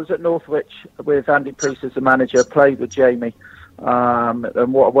was at Northwich with Andy Priest as the manager, played with Jamie,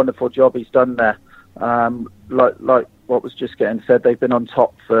 and what a wonderful job he's done there. Like what was just getting said, they've been on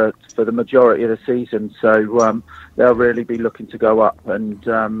top for the majority of the season, so they'll really be looking to go up. And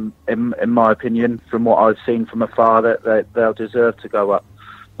in my opinion, from what I've seen from afar, that they'll deserve to go up.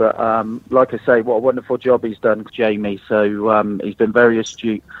 But like I say, what a wonderful job he's done, Jamie. So he's been very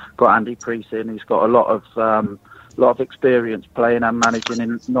astute. Got Andy Priest in. He's got a lot of experience playing and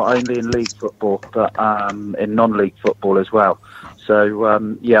managing not only in league football but in non-league football as well. So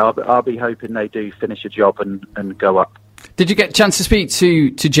I'll be hoping they do finish a job and go up. Did you get a chance to speak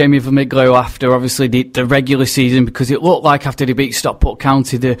to Jamie Vermiglio after obviously the regular season? Because it looked like after they beat Stockport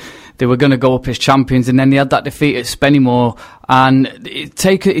County they were going to go up as champions, and then they had that defeat at Spennymoor, and it's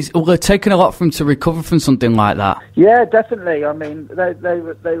taken a lot for them to recover from something like that. Yeah, definitely. I mean, they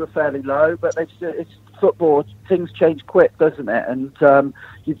were fairly low, but it's football. Things change quick, doesn't it? And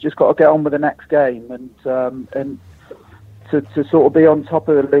you've just got to get on with the next game, and to sort of be on top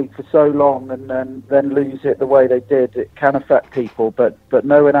of the league for so long and then lose it the way they did, it can affect people. But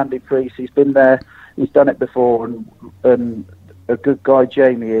knowing Andy Priest, he's been there, he's done it before, and a good guy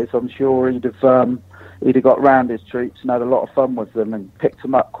Jamie is, I'm sure he'd have got round his troops and had a lot of fun with them and picked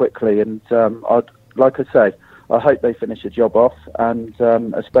them up quickly. And like I say, I hope they finish the job off, and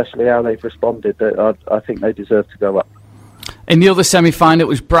especially how they've responded. I think they deserve to go up. In the other semi-final, it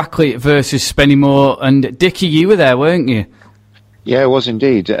was Brackley versus Spennymoor, and Dickie, you were there, weren't you? Yeah, it was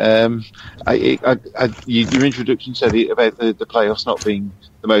indeed. Your introduction said about the playoffs not being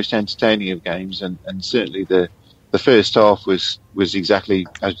the most entertaining of games, and certainly the first half was exactly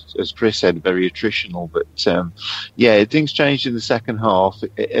as Chris said, very attritional. But things changed in the second half,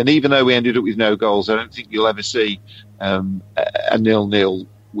 and even though we ended up with no goals, I don't think you'll ever see a 0-0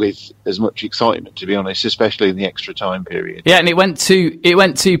 with as much excitement, to be honest, especially in the extra time period. Yeah, and it went two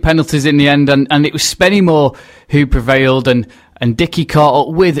penalties in the end, and it was Spennymoor who prevailed, and Dickie caught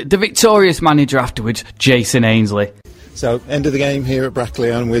up with the victorious manager afterwards, Jason Ainsley. So, end of the game here at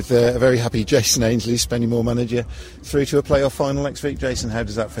Brackley, and with a very happy Jason Ainsley, Spennymoor manager, through to a playoff final next week. Jason, how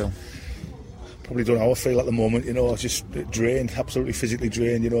does that feel? Probably don't know how I feel at the moment. I was just drained, absolutely physically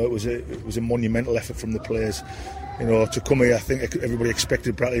drained. It was a monumental effort from the players. To come here, I think everybody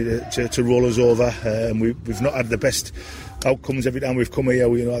expected Brackley to roll us over. We've not had the best outcomes every time we've come here.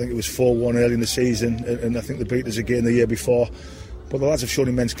 I think it was 4-1 early in the season, and I think they beat us again the year before. But the lads have shown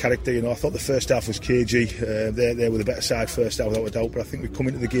immense character. I thought the first half was cagey. They were the better side first half, without a doubt. But I think we come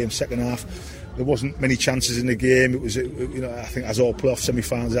into the game second half, there wasn't many chances in the game. It was, I think, as all playoff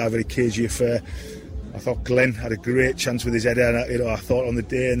semi-finals are, a very cagey affair. I thought Glenn had a great chance with his header, and I thought on the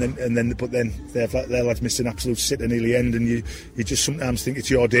day, but then their lads missed an absolute sitter near the end, and you just sometimes think it's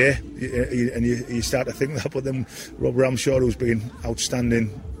your day, and you start to think that. But then Rob Ramshaw, who's been outstanding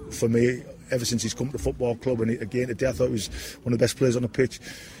for me ever since he's come to the football club, and again today I thought he was one of the best players on the pitch.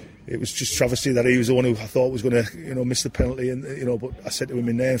 it was just travesty that he was the one who I thought was going to, miss the penalty. And but I said to him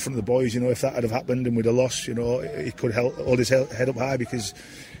in there in front of the boys, if that had have happened and we'd have lost, he could hold his head up high, because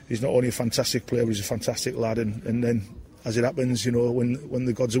he's not only a fantastic player, he's a fantastic lad. And then, as it happens, when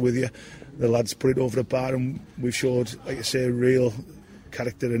the gods are with you, the lads put it over the bar, and we've showed, like I say, real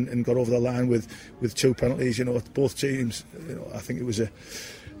character and got over the line with 2 penalties. Both teams. I think it was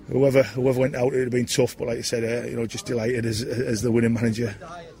whoever went out, it would have been tough. But like I said, just delighted as the winning manager.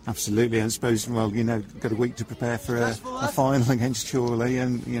 Absolutely, and I suppose, got a week to prepare for a final against Chorley,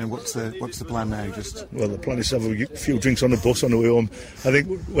 and what's the plan now? The plan is to have a few drinks on the bus on the way home. I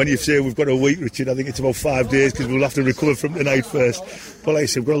think when you say we've got a week, Richard, I think it's about 5 days, because we'll have to recover from tonight first. But like I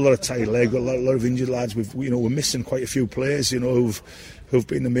said, we've got a lot of tired legs, we've got a lot of injured lads. We're missing quite a few players, who've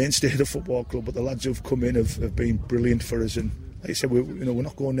been the mainstay of the football club. But the lads who've come in have been brilliant for us. And like I said, we're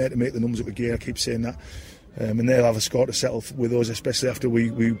not going there to make the numbers up again. I keep saying that. And they'll have a score to settle with us, especially after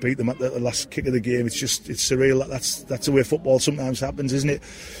we beat them at the last kick of the game. It's surreal. That's the way football sometimes happens, isn't it?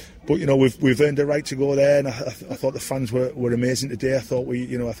 But we've earned the right to go there, and I thought the fans were amazing today. I thought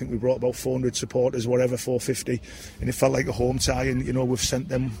I think we brought about 400 supporters, 450, and it felt like a home tie. And we've sent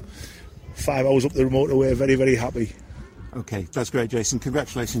them 5 hours up the motorway, very, very happy. OK, that's great, Jason.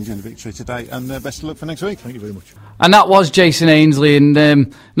 Congratulations on the victory today, and best of luck for next week. Thank you very much. And that was Jason Ainsley, and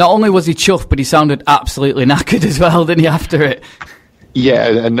not only was he chuffed, but he sounded absolutely knackered as well, didn't he, after it?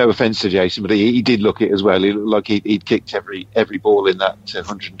 Yeah, and no offence to Jason, but he did look it as well. He looked like he'd kicked every ball in that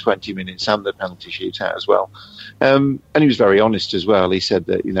 120 minutes and the penalty shootout as well. And he was very honest as well. He said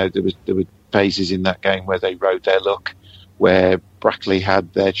that there were phases in that game where they rode their luck, where Brackley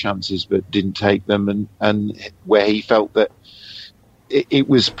had their chances but didn't take them, and where he felt that it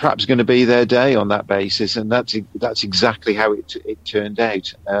was perhaps going to be their day on that basis, and that's exactly how it turned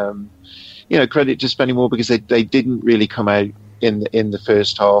out. Credit to Spennymoor, because they didn't really come out in the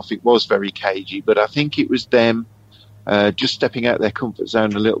first half. It was very cagey, but I think it was them just stepping out their comfort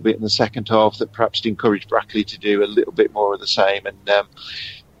zone a little bit in the second half that perhaps encouraged Brackley to do a little bit more of the same. And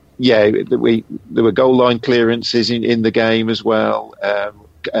there were goal line clearances in the game as well.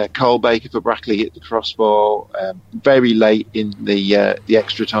 Carl Baker for Brackley hit the crossbar very late in the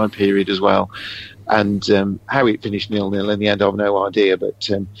extra time period as well. And how it finished 0-0 in the end, I have no idea. But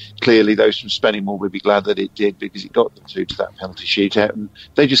clearly those from Spennymoor would be glad that it did, because it got them through to that penalty shootout. And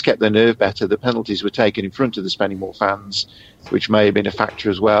they just kept their nerve better. The penalties were taken in front of the Spennymoor fans, which may have been a factor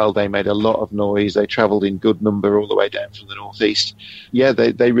as well. They made a lot of noise. They travelled in good number all the way down from the northeast. Yeah,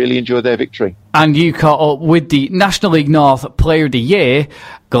 they really enjoyed their victory. And you caught up with the National League North Player of the Year,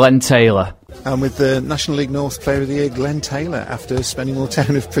 Glenn Taylor. And with the National League North Player of the Year, Glenn Taylor, after Spennymoor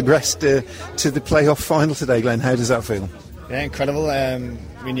Town have progressed to the playoff final today. Glenn, how does that feel? Yeah, incredible.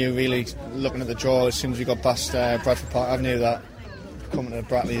 We knew, really, looking at the draw, as soon as we got past Bradford Park Avenue, that coming to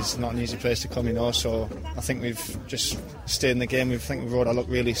Brackley is not an easy place to come, so I think we've just stayed in the game. I think we rode our luck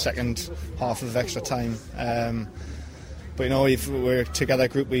really second half of extra time. But we're a together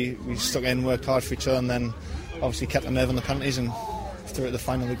group, we stuck in, worked hard for each other, and then obviously kept the nerve on the penalties and through at the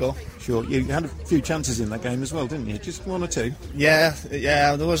final we go. Sure, you had a few chances in that game as well, didn't you? Just 1 or 2? Yeah,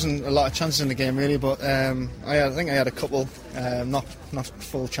 there wasn't a lot of chances in the game really, but I think I had a couple, not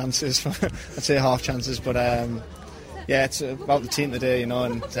full chances, I'd say half chances, but it's about the team today,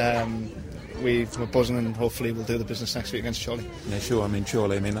 and we're buzzing, and hopefully we'll do the business next week against Chorley. Yeah, sure.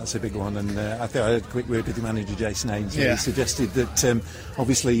 Chorley, that's a big one, and I think I had a quick word with the manager, Jason Ainsley. Yeah. He suggested that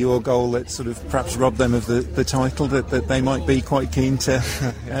obviously your goal that sort of perhaps robbed them of the title, that they might be quite keen to.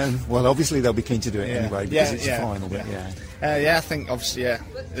 Well, obviously they'll be keen to do it anyway because it's the final. But I think obviously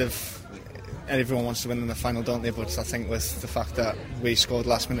everyone wants to win in the final, don't they? But I think with the fact that we scored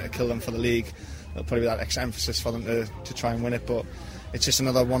last minute to kill them for the league, there'll probably be that extra emphasis for them to try and win it. But it's just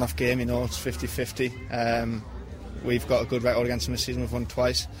another one-off game, it's 50-50. We've got a good record against them this season, we've won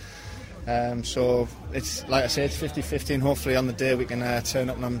twice. So it's, like I say, it's 50-50, and hopefully on the day we can turn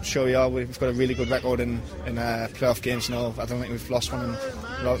up, and I'm sure we are. We've got a really good record in playoff games. I don't think we've lost one in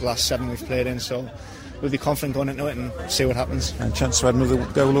the last 7 we've played in, so we'll be confident going into it and see what happens. And chance to add another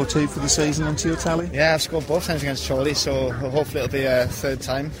goal or 2 for the season onto your tally? Yeah, I've scored both times against Chorley, so hopefully it'll be a third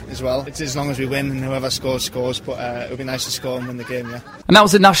time as well. It's as long as we win, and whoever scores, but it'll be nice to score and win the game, yeah. And that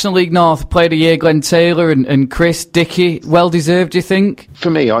was the National League North Player of the Year, Glenn Taylor and Chris Dickey. Well deserved, do you think?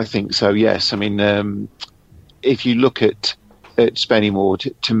 For me, I think so, yes. If you look at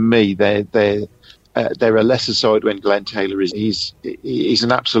Spennymoor, to me, they're a lesser side when Glenn Taylor he's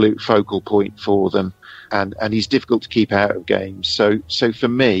an absolute focal point for them. And he's difficult to keep out of games. So for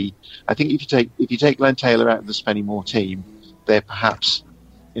me, I think if you take Glenn Taylor out of the Spennymoor team, they're perhaps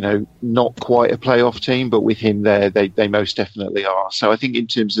not quite a playoff team, but with him there, they most definitely are. So I think in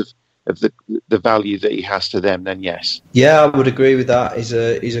terms of the value that he has to them, then yes. Yeah, I would agree with that. He's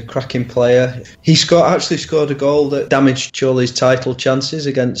a cracking player. He actually scored a goal that damaged Chorley's title chances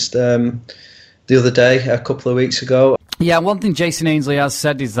against the other day, a couple of weeks ago. Yeah, one thing Jason Ainsley has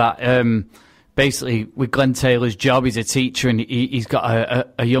said is that basically with Glenn Taylor's job, he's a teacher and he's got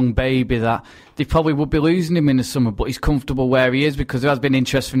a young baby that they probably would be losing him in the summer, but he's comfortable where he is because there has been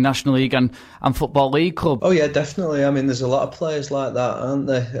interest from National League and Football League Club. Oh yeah, definitely. I mean, there's a lot of players like that, aren't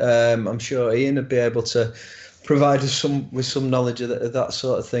there? I'm sure Ian would be able to provide us with some knowledge of that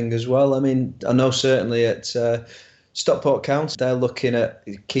sort of thing as well. I mean, I know certainly at Stockport County, they're looking at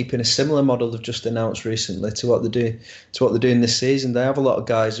keeping a similar model they've just announced recently to what they're doing this season. They have a lot of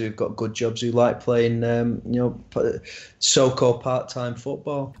guys who've got good jobs who like playing, so-called part-time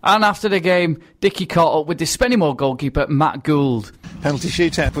football. And after the game, Dickie caught up with the Spennymoor goalkeeper Matt Gould. Penalty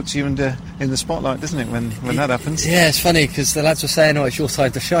shootout puts you in the spotlight, doesn't it, when that happens? Yeah, it's funny because the lads were saying, it's your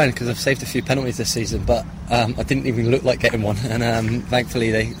time to shine because I've saved a few penalties this season, but I didn't even look like getting one, and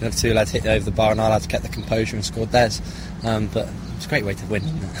thankfully the two lads hit over the bar and our lads kept the composure and scored theirs, but it's a great way to win,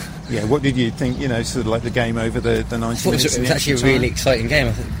 isn't it? Yeah, what did you think, sort of like the game over the 90 minutes? It was actually a really exciting game,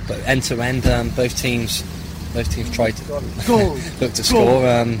 I think, but end to end, both teams tried to look to score.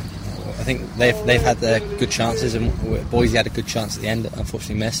 I think they've had their good chances, and Boise had a good chance at the end,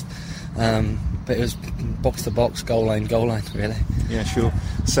 unfortunately missed. But it was box to box, goal line, really. Yeah, sure.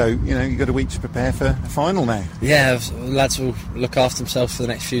 So, you've got a week to prepare for a final now. Yeah, lads will look after themselves for the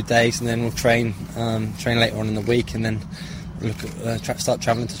next few days, and then we'll train later on in the week, and then start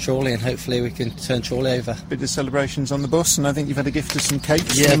travelling to Chorley, and hopefully we can turn Chorley over. Bit of celebrations on the bus, and I think you've had a gift of some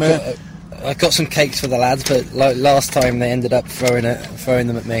cakes. Yeah, I got some cakes for the lads, but last time they ended up throwing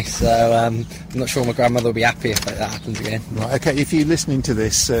them at me, so I'm not sure my grandmother will be happy if that happens again. Right, okay, if you're listening to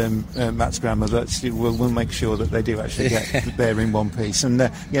this, Matt's grandmother, we'll make sure that they do actually get there in one piece. And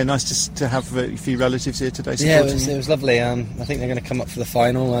nice to have a few relatives here today supporting it was lovely. I think they're going to come up for the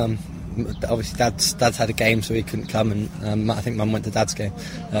final. Obviously Dad's had a game, so he couldn't come, and I think Mum went to Dad's game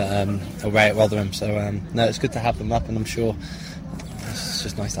away at Rotherham, so it's good to have them up, and I'm sure it's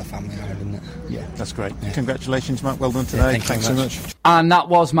just nice to have family around, isn't it? Yeah, that's great. Yeah. Congratulations, Matt. Well done today. Thanks so much. And that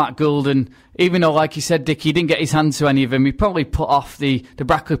was Matt Gould, and even though, like you said, Dick, he didn't get his hand to any of them, he probably put off the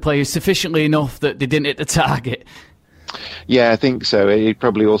Brackley players sufficiently enough that they didn't hit the target. Yeah, I think so. It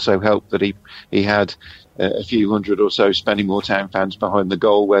probably also helped that he had a few hundred or so Spennymoor Town fans behind the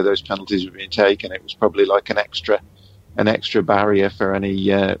goal where those penalties were being taken. It was probably like an extra barrier for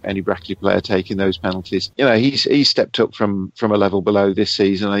any Brackley player taking those penalties. He's stepped up from a level below this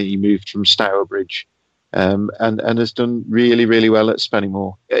season. He moved from Stourbridge and has done really, really well at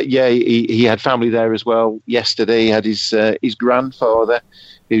Spennymoor. He had family there as well. Yesterday he had his grandfather,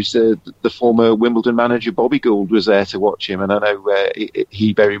 who's the former Wimbledon manager, Bobby Gould, was there to watch him, and I know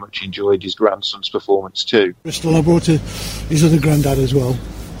he very much enjoyed his grandson's performance too. Bristol, I brought his other granddad as well,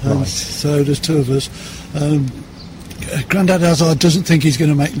 right. So there's two of us. Grandad Hazard doesn't think he's going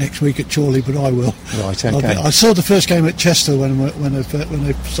to make next week at Chorley, but I will. Right, okay. I saw the first game at Chester when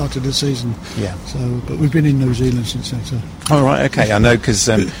they started the season. Yeah. So, but we've been in New Zealand since then. So. All right, okay. I know because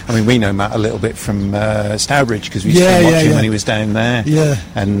we know Matt a little bit from Stourbridge because we used to watch him when he was down there. Yeah.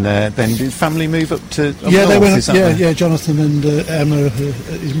 And then did family move up to? They went up. Yeah. Jonathan and Emma,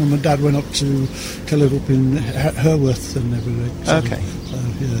 his mum and dad went up to live up in Herworth and everything. So, okay. So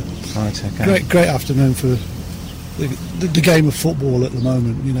yeah. Right. Okay. Great afternoon for the game of football at the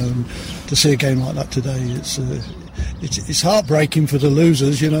moment, and to see a game like that today, it's heartbreaking for the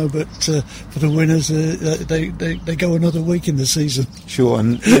losers, but for the winners, they go another week in the season. Sure,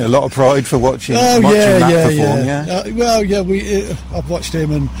 and a lot of pride for watching Matt perform. I've watched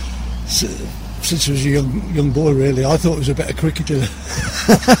him and. Since he was a young boy, really, I thought he was a better cricketer.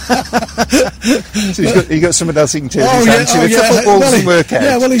 So he got someone else he can turn his hand to if the football doesn't work out.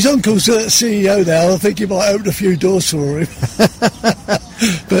 Yeah, well, his uncle's CEO there. I think he might open a few doors for him.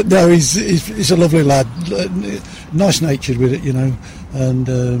 But no, he's a lovely lad, nice-natured with it, and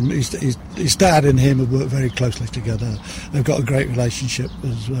his dad and him have worked very closely together. They've got a great relationship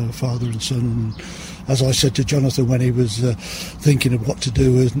as father and son. And as I said to Jonathan when he was thinking of what to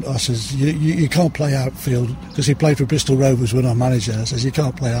do, I says, you can't play outfield, because he played for Bristol Rovers when I managed there. I says, you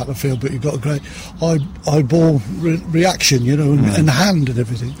can't play out the field, but you've got a great eyeball reaction, and hand and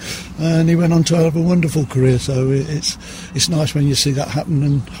everything. And he went on to have a wonderful career, so it's nice when you see that happen,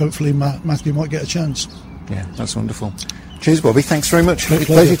 and hopefully Matthew might get a chance. Yeah, that's wonderful. Cheers, Bobby. Thanks very much.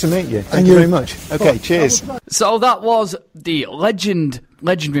 Pleasure to meet you. Thank you very much. Okay, cheers. So that was the legend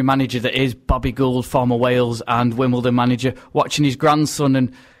legendary manager that is Bobby Gould, former Wales and Wimbledon manager, watching his grandson.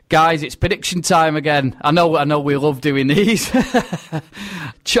 And guys, it's prediction time again. I know we love doing these.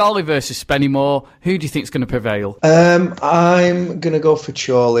 Chorley versus Spennymoor. Who do you think is going to prevail? I'm going to go for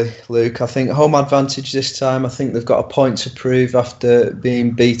Chorley, Luke. I think home advantage this time. I think they've got a point to prove after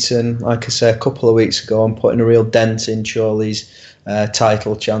being beaten, like I say, a couple of weeks ago, and putting a real dent in Chorley's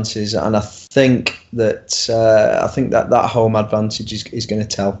title chances. And I think that home advantage is going to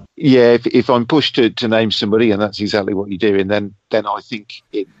tell. Yeah, if I'm pushed to name somebody, and that's exactly what you're doing, then I think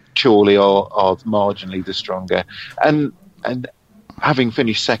Chorley are marginally the stronger. And having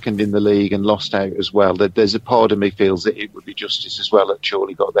finished second in the league and lost out as well, there's a part of me feels that it would be justice as well that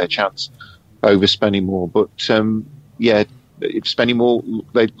Chorley got their chance over Spennymoor. But if Spennymoor,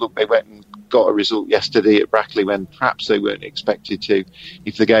 they went and got a result yesterday at Brackley when perhaps they weren't expected to.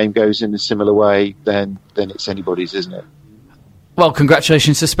 If the game goes in a similar way, then it's anybody's, isn't it? Well,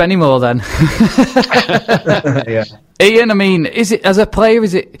 congratulations to Spennymoor then. Yeah. Ian, I mean, is it, as a player,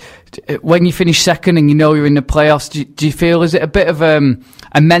 is it, when you finish second and you know you're in the playoffs, do you feel, is it a bit of a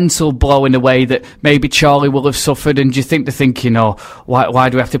mental blow in a way that maybe Chorley will have suffered? And do you think why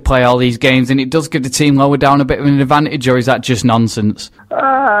do we have to play all these games? And it does give the team lower down a bit of an advantage, or is that just nonsense?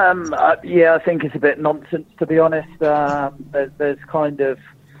 Yeah, I think it's a bit nonsense, to be honest. There's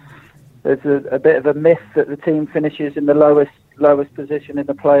a bit of a myth that the team finishes in the lowest position in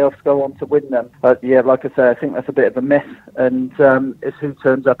the playoffs go on to win them. But yeah, like I say, I think that's a bit of a myth, and it's who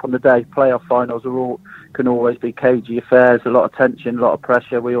turns up on the day. Playoff finals can always be cagey affairs, a lot of tension, a lot of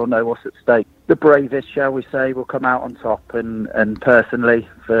pressure. We all know what's at stake. The bravest, shall we say, will come out on top, and personally,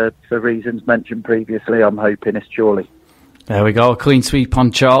 for reasons mentioned previously, I'm hoping it's Chorley. There we go, a clean sweep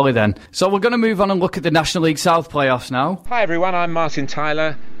on Chorley then. So we're going to move on and look at the National League South playoffs now. Hi everyone, I'm Martin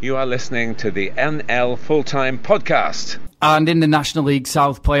Tyler. You are listening to the NL Full-Time Podcast. And in the National League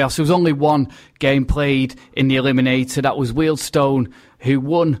South playoffs, there was only one game played in the eliminator. That was Wealdstone, who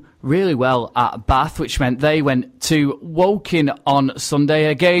won really well at Bath, which meant they went to Woking on Sunday.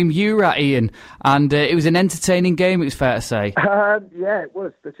 A game you were at, Ian, and it was an entertaining game, it was fair to say. Yeah, it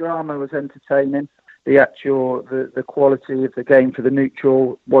was. The drama was entertaining. The quality of the game for the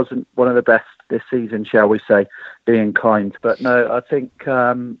neutral wasn't one of the best this season, shall we say, being kind. But no, I think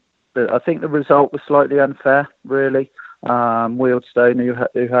the result was slightly unfair, really. Wealdstone,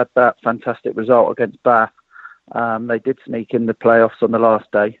 who had that fantastic result against Bath, they did sneak in the playoffs on the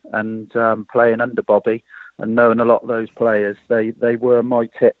last day, and playing under Bobby and knowing a lot of those players, they were my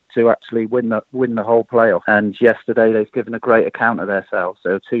tip to actually win the whole playoff. And yesterday they've given a great account of themselves.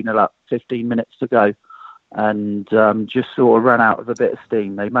 They were 2-0 up, 15 minutes to go, and just sort of ran out of a bit of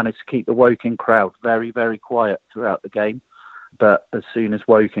steam. They managed to keep the Woking crowd very, very quiet throughout the game, but as soon as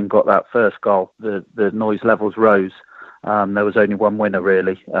Woking got that first goal, the noise levels rose. There was only one winner,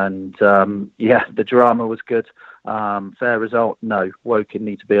 really, and the drama was good. Fair result? No. Woking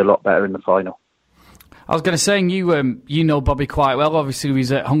need to be a lot better in the final. I was going to say, you know Bobby quite well. Obviously, he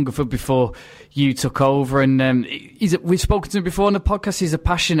was at Hungerford before you took over, and we've spoken to him before on the podcast. He's a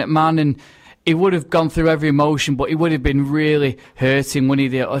passionate man, and he would have gone through every emotion, but he would have been really hurting,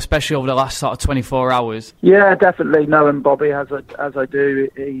 wouldn't he? Especially over the last sort of 24 hours. Yeah, definitely. Knowing Bobby as I do,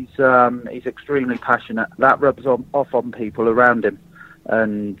 he's extremely passionate. That rubs off on people around him.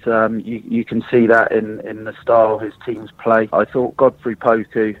 And you can see that in the style his teams play. I thought Godfrey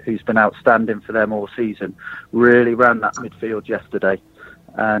Poku, who's been outstanding for them all season, really ran that midfield yesterday.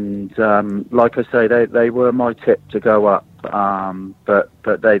 And like I say, they were my tip to go up. But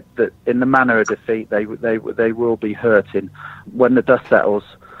they in the manner of defeat, they will be hurting. When the dust settles,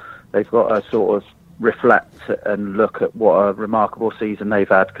 they've got to sort of reflect and look at what a remarkable season they've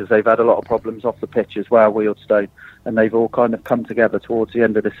had, because they've had a lot of problems off the pitch as well, Wealdstone, and they've all kind of come together towards the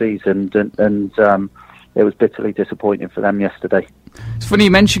end of the season, and it was bitterly disappointing for them yesterday. It's funny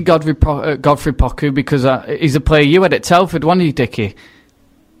you mentioned Godfrey Poku, because he's a player you had at Telford, wasn't he, Dickie?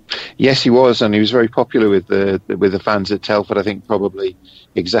 Yes, he was, and he was very popular with the fans at Telford. I think probably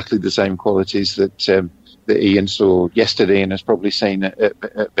exactly the same qualities that Ian saw yesterday, and has probably seen at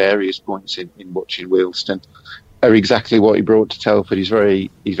various points in watching Wealdstone, are exactly what he brought to Telford. He's very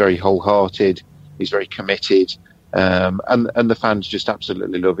wholehearted. He's very committed. And the fans just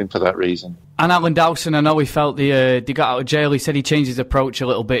absolutely love him for that reason. And Alan Dowson, I know he felt he got out of jail. He said he changed his approach a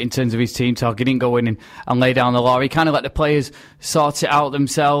little bit in terms of his team talk. He didn't go in and lay down the law. He kind of let the players sort it out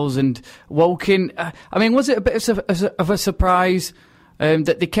themselves. And Woking, I mean, was it a bit of a surprise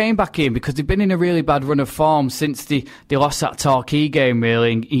that they came back in because they've been in a really bad run of form since they lost that Torquay game,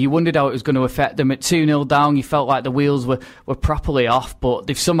 really. And you wondered how it was going to affect them. At 2-0 down, you felt like the wheels were properly off, but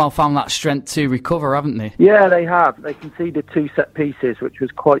they've somehow found that strength to recover, haven't they? Yeah, they have. They conceded 2 set pieces, which was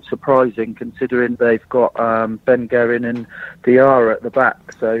quite surprising considering they've got Ben Guerin and Diarra at the back.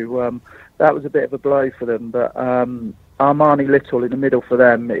 So that was a bit of a blow for them. But Armani Little in the middle for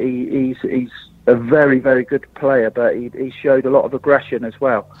them, he's a very, very good player, but he showed a lot of aggression as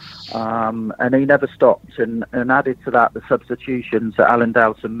well. And he never stopped. And added to that, the substitutions that Alan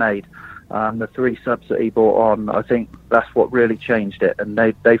Dowson made, the 3 subs that he brought on, I think that's what really changed it. And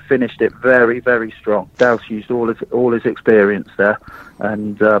they finished it very, very strong. Dowse used all his experience there.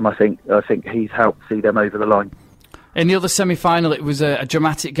 And I think he's helped see them over the line. In the other semi-final, it was a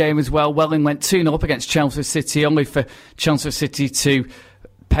dramatic game as well. Welling went 2-0 up against Chelmsford City, only for Chelmsford City to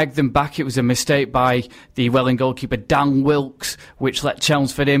peg them back. It was a mistake by the Welling goalkeeper Dan Wilkes, which let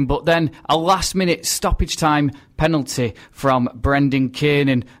Chelmsford in. But then a last-minute stoppage time penalty from Brendan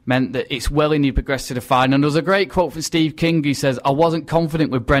Kiernan meant that it's Welling who progressed to the final. And there was a great quote from Steve King who says, "I wasn't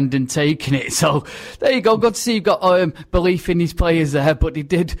confident with Brendan taking it." So there you go. Good to see you've got belief in his players there, but he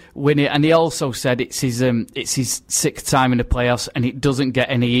did win it. And he also said it's his 6th time in the playoffs and it doesn't get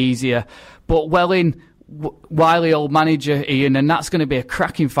any easier. But Welling, wily old manager, Ian, and that's going to be a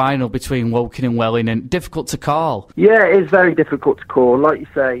cracking final between Woking and Welling, and difficult to call. Yeah, it is very difficult to call. Like you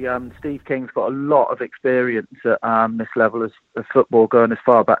say, Steve King's got a lot of experience at this level of football, going as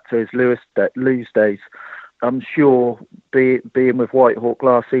far back to his Lewes days. I'm sure being with Whitehawk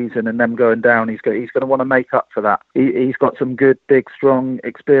last season and them going down, he's going to want to make up for that. He's got some good, big, strong,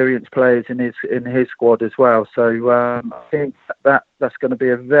 experienced players in his squad as well. So I think that's going to be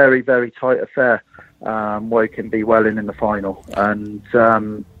a very, very tight affair. Woking v Welling in the final, and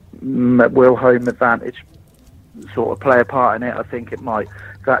will home advantage sort of play a part in it? I think it might.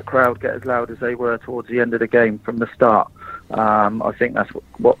 If that crowd get as loud as they were towards the end of the game from the start, I think that's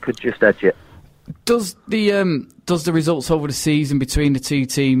what could just edge it. Does the results over the season between the two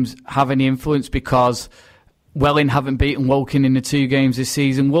teams have any influence? Because Welling haven't beaten Woking in the 2 games this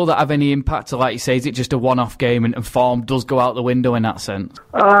season. Will that have any impact? Or like you say, is it just a one-off game and form does go out the window in that sense?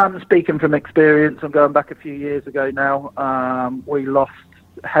 Speaking from experience, I'm going back a few years ago now. We lost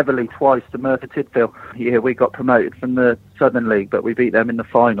heavily twice to Merthyr Tydfil. Yeah, we got promoted from the Southern League, but we beat them in the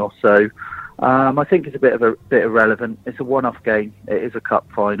final. So I think it's a bit irrelevant. It's a one-off game. It is a cup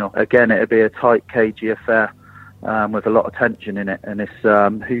final. Again, it'll be a tight, cagey affair. With a lot of tension in it, and it's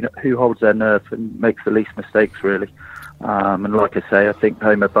who holds their nerve and makes the least mistakes, really. And like I say, I think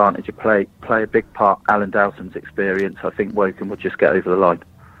home advantage will play a big part. Alan Dowson's experience, I think Woking will just get over the line.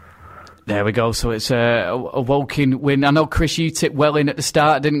 There we go. So it's a Woking win. I know, Chris, you tipped Welling at the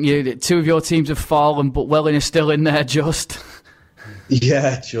start, didn't you? 2 of your teams have fallen, but Welling is still in there, just.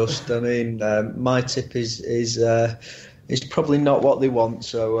 Yeah, just. I mean, my tip is probably not what they want,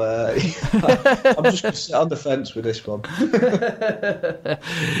 so I'm just going to sit on the fence with this one.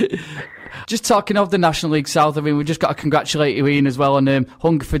 Just talking of the National League South, I mean, we've just got to congratulate you, Ian, as well on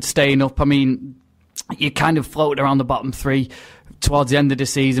Hungerford staying up. I mean, you kind of floated around the bottom 3 towards the end of the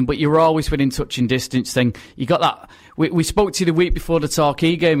season, but you were always within touching distance thing. You got that. We spoke to you the week before the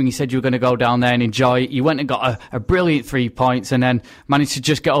Torquay game and you said you were going to go down there and enjoy it. You went and got a brilliant 3 points and then managed to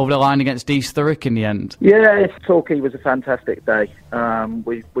just get over the line against East Thurrock in the end. Yeah, Torquay was a fantastic day.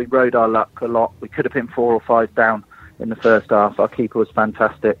 We rode our luck a lot. We could have been 4 or 5 down in the first half. Our keeper was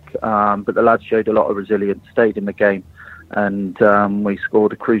fantastic, but the lads showed a lot of resilience, stayed in the game, and we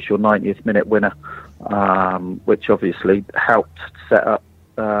scored a crucial 90th minute winner, which obviously helped set up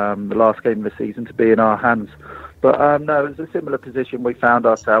the last game of the season to be in our hands. But no, it was a similar position we found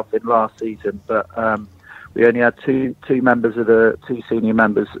ourselves in last season, but we only had two members of the 2 senior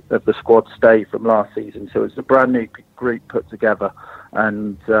members of the squad stay from last season, so it's a brand new group put together.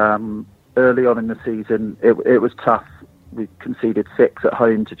 And early on in the season, it was tough. We conceded 6 at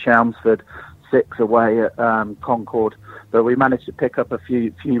home to Chelmsford, 6 away at Concord, but we managed to pick up a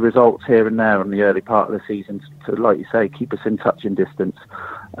few results here and there on the early part of the season to, like you say, keep us in touching distance.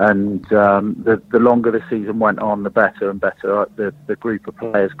 And the longer the season went on, the better and better the group of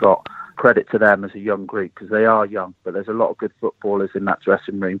players got. Credit to them as a young group, because they are young, but there's a lot of good footballers in that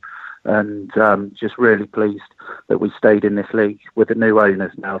dressing room. And just really pleased that we stayed in this league with the new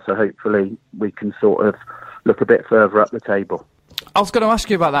owners now, so hopefully we can sort of look a bit further up the table. I was going to ask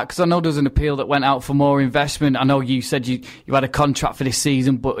you about that because I know there's an appeal that went out for more investment. I know you said you had a contract for this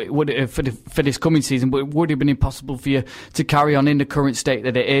season, but it would for this coming season, but it would have been impossible for you to carry on in the current state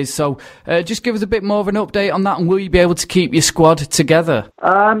that it is. So just give us a bit more of an update on that, and will you be able to keep your squad together?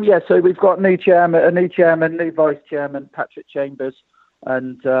 Yeah, so we've got a new chairman, new vice chairman, Patrick Chambers.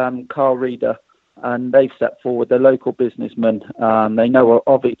 and Carl Reeder, and they've stepped forward. They're local businessmen. They know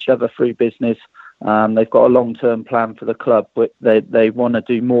of each other through business. They've got a long-term plan for the club, but they want to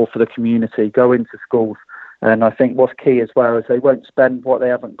do more for the community, go into schools. And I think what's key as well is they won't spend what they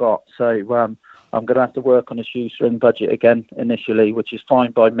haven't got. So I'm going to have to work on a shoestring budget again initially, which is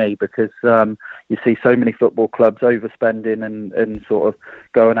fine by me, because you see so many football clubs overspending and sort of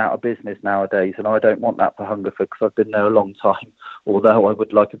going out of business nowadays, and I don't want that for Hungerford, because I've been there a long time, although I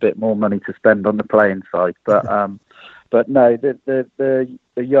would like a bit more money to spend on the playing side. But no, the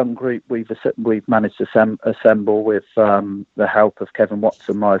young group we've managed to assemble with the help of Kevin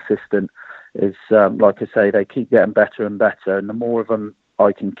Watson, my assistant, is, like I say, they keep getting better and better, and the more of them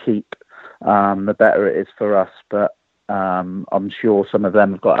I can keep, the better it is for us. But I'm sure some of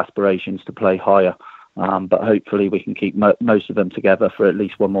them have got aspirations to play higher. But hopefully we can keep most of them together for at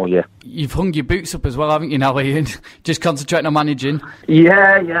least one more year. You've hung your boots up as well, haven't you now, Ian? Just concentrating on managing.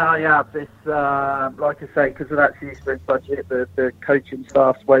 Yeah, I have. This, like I say, because of that shoestring budget, the coaching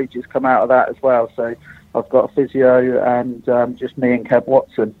staff's wages come out of that as well. So I've got a physio and just me and Kev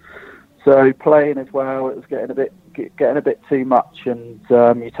Watson. So playing as well, it was getting a bit too much, and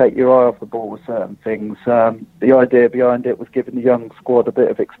you take your eye off the ball with certain things. The idea behind it was giving the young squad a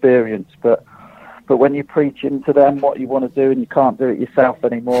bit of experience, but when you're preaching to them what you want to do and you can't do it yourself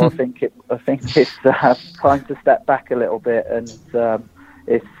anymore, I think it's time to step back a little bit, and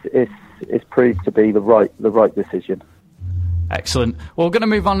it's proved to be the right decision. Excellent. Well, we're going to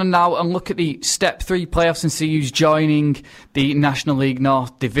move on now and look at the Step 3 playoffs and see who's joining the National League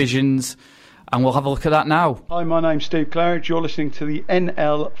North divisions. And we'll have a look at that now. Hi, my name's Steve Claridge. You're listening to the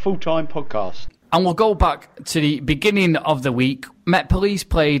NL Full-Time Podcast. And we'll go back to the beginning of the week. Met Police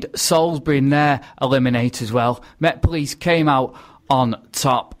played Salisbury in their eliminator as well. Met Police came out on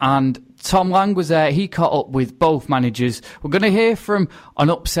top, and Tom Lang was there. He caught up with both managers. We're going to hear from an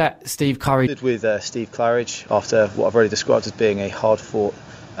upset Steve Claridge. With Steve Claridge after what I've already described as being a hard-fought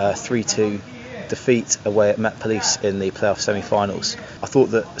 3-2 defeat away at Met Police in the playoff semi-finals. I thought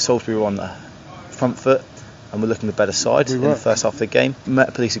that Salisbury were on the front foot and were looking the better side in the first half of the game.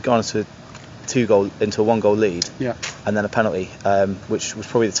 Met Police had gone into a 1-goal lead, and then a penalty, which was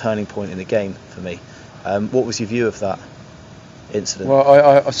probably the turning point in the game for me. What was your view of that incident?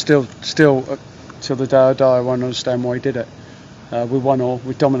 Well, I still till the day I die, I won't understand why he did it. We won all.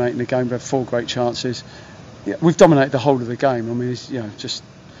 We're dominating the game. We had 4 great chances. Yeah, we've dominated the whole of the game. I mean, just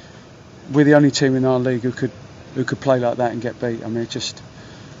we're the only team in our league who could play like that and get beat. I mean, it's just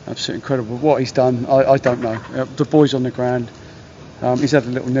absolutely incredible. What he's done, I don't know. The boy's on the ground. He's had a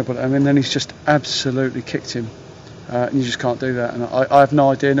little nibble at him, and then he's just absolutely kicked him. And you just can't do that. And I have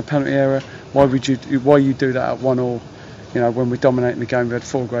no idea in the penalty area why you do that at 1-1. When we're dominating the game, we had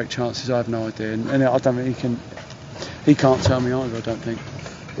 4 great chances. I have no idea, and I don't think he can't tell me either. I don't think.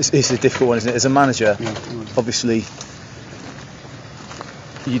 It's a difficult one, isn't it? As a manager, obviously,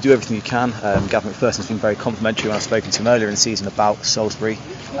 you do everything you can. Gavin McPherson's been very complimentary when I've spoken to him earlier in the season about Salisbury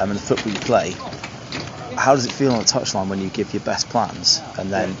and the football you play. How does it feel on the touchline when you give your best plans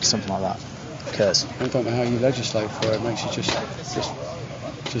and then something like that occurs? I don't know how you legislate for it. It makes you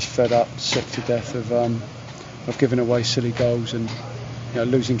just fed up, sick to death of giving away silly goals and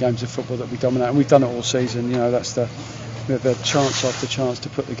losing games of football that we dominate. And we've done it all season. That's the chance after chance to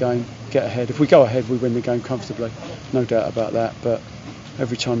put the game, get ahead. If we go ahead, we win the game comfortably, no doubt about that. But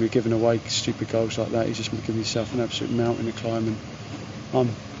every time you're giving away stupid goals like that, you're just giving yourself an absolute mountain to climb. And I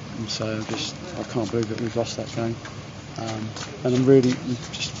can't believe that we've lost that game. And I'm really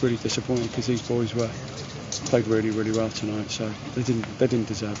disappointed, because these boys played really, really well tonight. So they didn't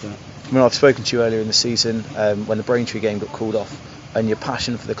deserve that. I mean, I've spoken to you earlier in the season when the Braintree game got called off, and your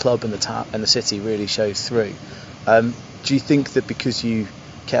passion for the club and the city really shows through. Do you think that because you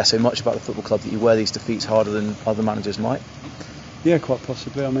care so much about the football club that you wear these defeats harder than other managers might? Yeah, quite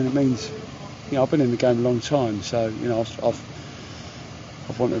possibly. I mean, it means I've been in the game a long time, so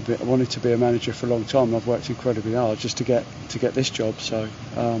I've wanted to be a manager for a long time, and I've worked incredibly hard just to get this job. So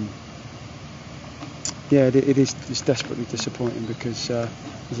it's desperately disappointing, because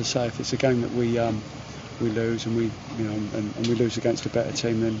as I say, if it's a game that we lose and we lose against a better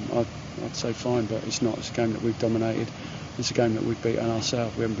team, then I'd say fine. But it's not. It's a game that we've dominated. It's a game that we've beaten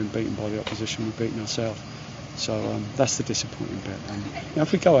ourselves. We haven't been beaten by the opposition. We've beaten ourselves. So that's the disappointing bit. And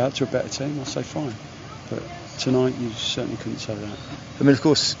if we go out to a better team, I'll say fine. But tonight, you certainly couldn't say that. I mean, of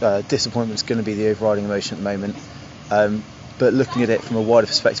course, disappointment's going to be the overriding emotion at the moment. But looking at it from a wider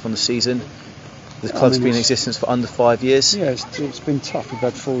perspective on the season, the club's been in existence for under 5 years. Yeah, it's been tough. We've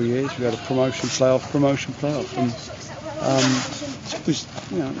had 4 years. We had a promotion playoff, and it's always,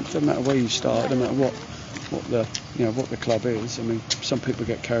 it doesn't matter where you start, it doesn't matter what the club is. I mean, some people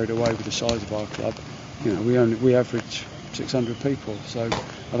get carried away with the size of our club. We average 600 people, so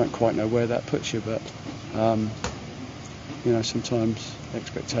I don't quite know where that puts you, but sometimes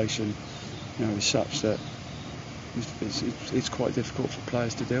expectation is such that it's quite difficult for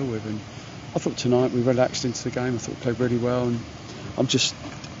players to deal with. And I thought tonight we relaxed into the game. I thought we played really well, and I'm just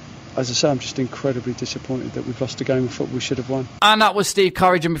incredibly disappointed that we've lost a game of football we should have won. And that was Steve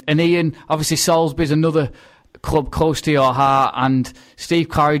Claridge and Ian. Obviously Salisbury's another club close to your heart, and Steve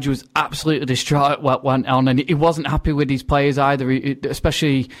Claridge was absolutely distraught at what went on, and he wasn't happy with his players either,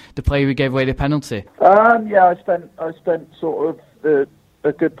 especially the player who gave away the penalty. I spent sort of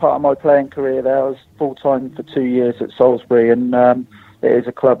a good part of my playing career there. I was full-time for 2 years at Salisbury, and it is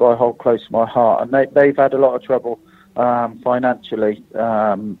a club I hold close to my heart, and they've had a lot of trouble financially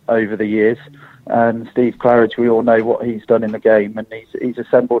over the years. And Steve Claridge, we all know what he's done in the game, and he's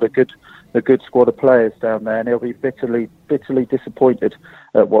assembled a good squad of players down there, and he'll be bitterly disappointed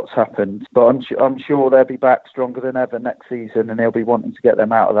at what's happened. But I'm sure they'll be back stronger than ever next season, and he'll be wanting to get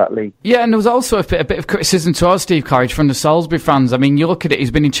them out of that league. Yeah, and there was also a bit of criticism towards Steve Claridge from the Salisbury fans. I mean, you look at it,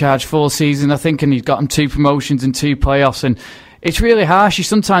 he's been in charge 4 seasons, I think, and he's gotten 2 promotions and 2 playoffs, and it's really harsh. You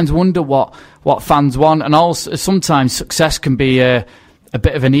sometimes wonder what fans want, and also sometimes success can be a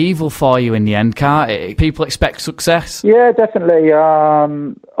bit of an evil for you in the end, can't it? People expect success. Yeah, definitely.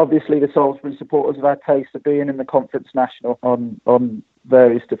 Obviously, the Salisbury supporters have had taste of being in the Conference National on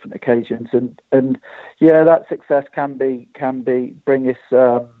various different occasions, and yeah, that success can bring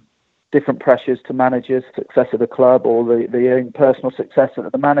us different pressures to managers, success of the club, or the own personal success that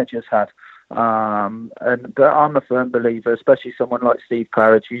the managers had. But I'm a firm believer, especially someone like Steve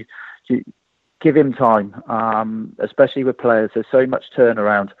Claridge, you give him time, especially with players. There's so much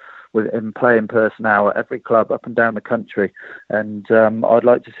turnaround in playing personnel at every club up and down the country, and I'd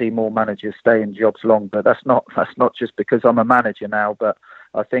like to see more managers stay in jobs long. But that's not just because I'm a manager now. But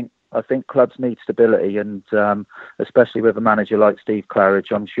I think clubs need stability, and especially with a manager like Steve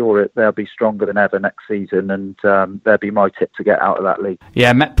Claridge, I'm sure they'll be stronger than ever next season, and that'll be my tip to get out of that league.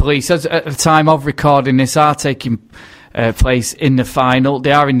 Yeah, Met Police, at the time of recording this, are taking place in the final.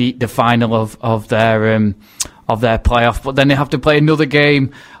 They are in the final of their playoff, but then they have to play another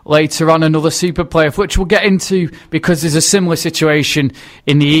game later on, another Super Playoff, which we'll get into, because there's a similar situation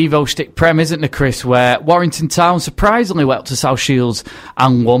in the Evo Stick Prem, isn't there, Chris, where Warrington Town surprisingly went up to South Shields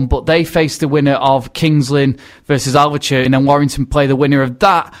and won, but they faced the winner of Kings Lynn versus Alvechurch, and then Warrington play the winner of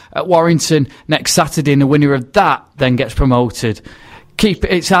that at Warrington next Saturday, and the winner of that then gets promoted.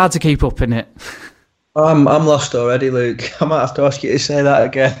 It's hard to keep up, isn't it? I'm lost already, Luke. I might have to ask you to say that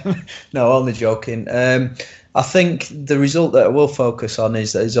again. No, only joking. I think the result that I will focus on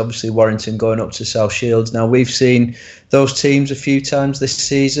is obviously Warrington going up to South Shields. Now, we've seen those teams a few times this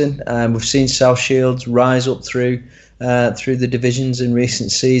season. We've seen South Shields rise up through the divisions in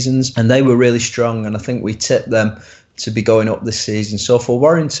recent seasons, and they were really strong, and I think we tipped them to be going up this season. So for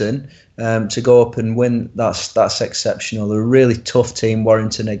Warrington to go up and win, that's exceptional. They're a really tough team,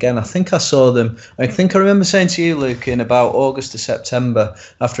 Warrington. Again, I think I saw them, I remember saying to you, Luke, in about August to September,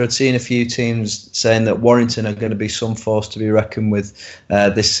 after I'd seen a few teams saying that Warrington are going to be some force to be reckoned with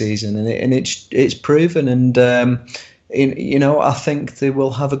this season, and it's proven, and I think they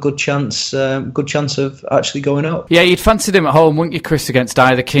will have a good chance of actually going up. Yeah, you'd fancy them at home, wouldn't you, Chris, against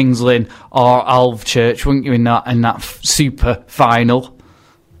either Kings Lynn or Alvechurch, wouldn't you, in that super final?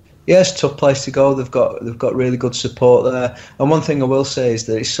 Yeah, it's a tough place to go. They've got really good support there. And one thing I will say is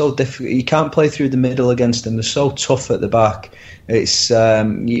that it's so difficult. You can't play through the middle against them. They're so tough at the back. It's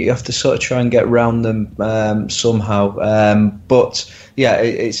you have to sort of try and get around them somehow. But yeah,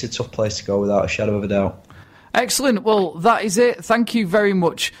 it's a tough place to go without a shadow of a doubt. Excellent. Well, that is it. Thank you very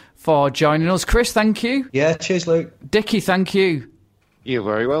much for joining us. Chris, thank you. Yeah, cheers, Luke. Dickie, thank you. You're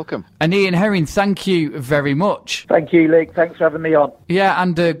very welcome. And Ian Herring, thank you very much. Thank you, Luke. Thanks for having me on. Yeah,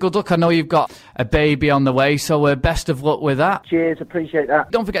 and good luck. I know you've got a baby on the way, so best of luck with that. Cheers, appreciate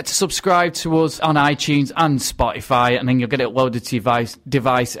that. Don't forget to subscribe to us on iTunes and Spotify, and then you'll get it loaded to your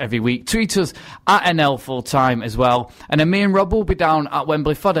device every week. Tweet us at NL Fulltime as well. And then me and Rob will be down at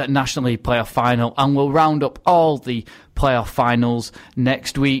Wembley for the National League playoff final, and we'll round up all the playoff finals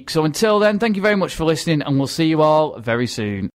next week. So until then, thank you very much for listening, and we'll see you all very soon.